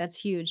 That's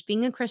huge.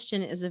 Being a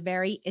Christian is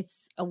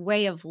it's a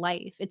way of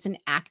life. It's an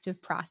active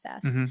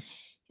process.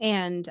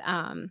 And,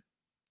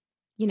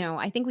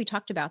 I think we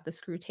talked about the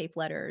Screw Tape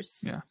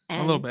Letters. Yeah,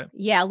 a little bit.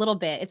 Yeah, a little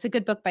bit. It's a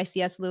good book by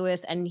C.S.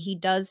 Lewis. And he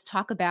does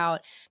talk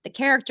about the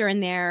character in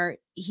there.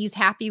 He's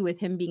happy with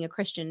him being a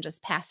Christian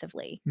just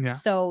passively. Yeah.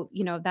 So,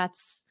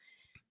 that's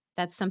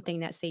something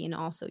that Satan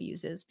also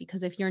uses,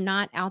 because if you're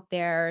not out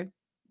there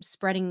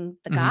spreading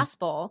the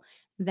gospel,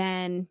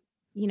 then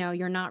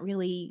you're not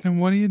really. Then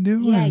what are you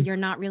doing? Yeah, you're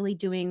not really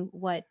doing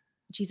what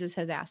Jesus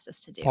has asked us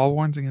to do. Paul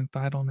warns against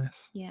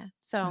idleness. Yeah.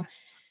 So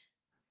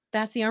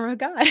That's the armor of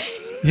God.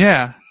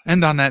 Yeah.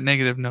 End on that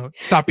negative note.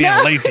 Stop being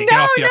lazy.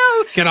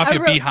 Get off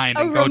your behind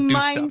and go do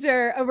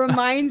stuff. A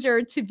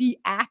reminder to be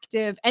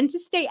active and to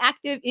stay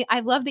active.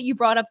 I love that you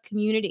brought up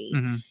community,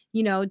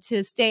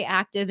 to stay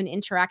active and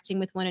interacting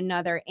with one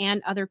another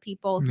and other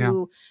people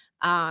who,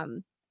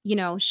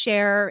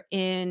 share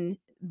in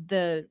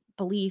the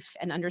belief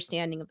and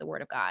understanding of the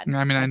Word of God.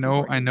 I mean,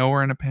 I know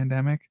we're in a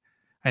pandemic.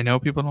 I know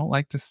people don't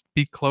like to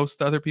be close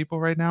to other people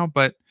right now,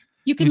 but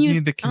you use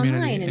need the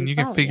community and you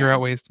can figure out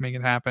ways to make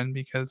it happen,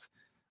 because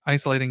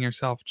isolating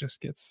yourself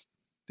just gets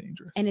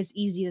dangerous. And it's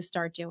easy to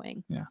start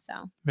doing. Yeah.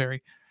 So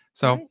very.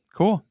 So right.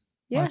 Cool.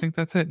 Yeah. Well, I think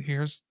that's it.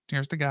 Here's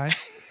the guy.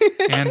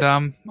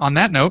 And on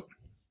that note,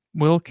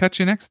 we'll catch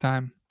you next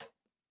time.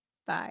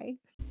 Bye.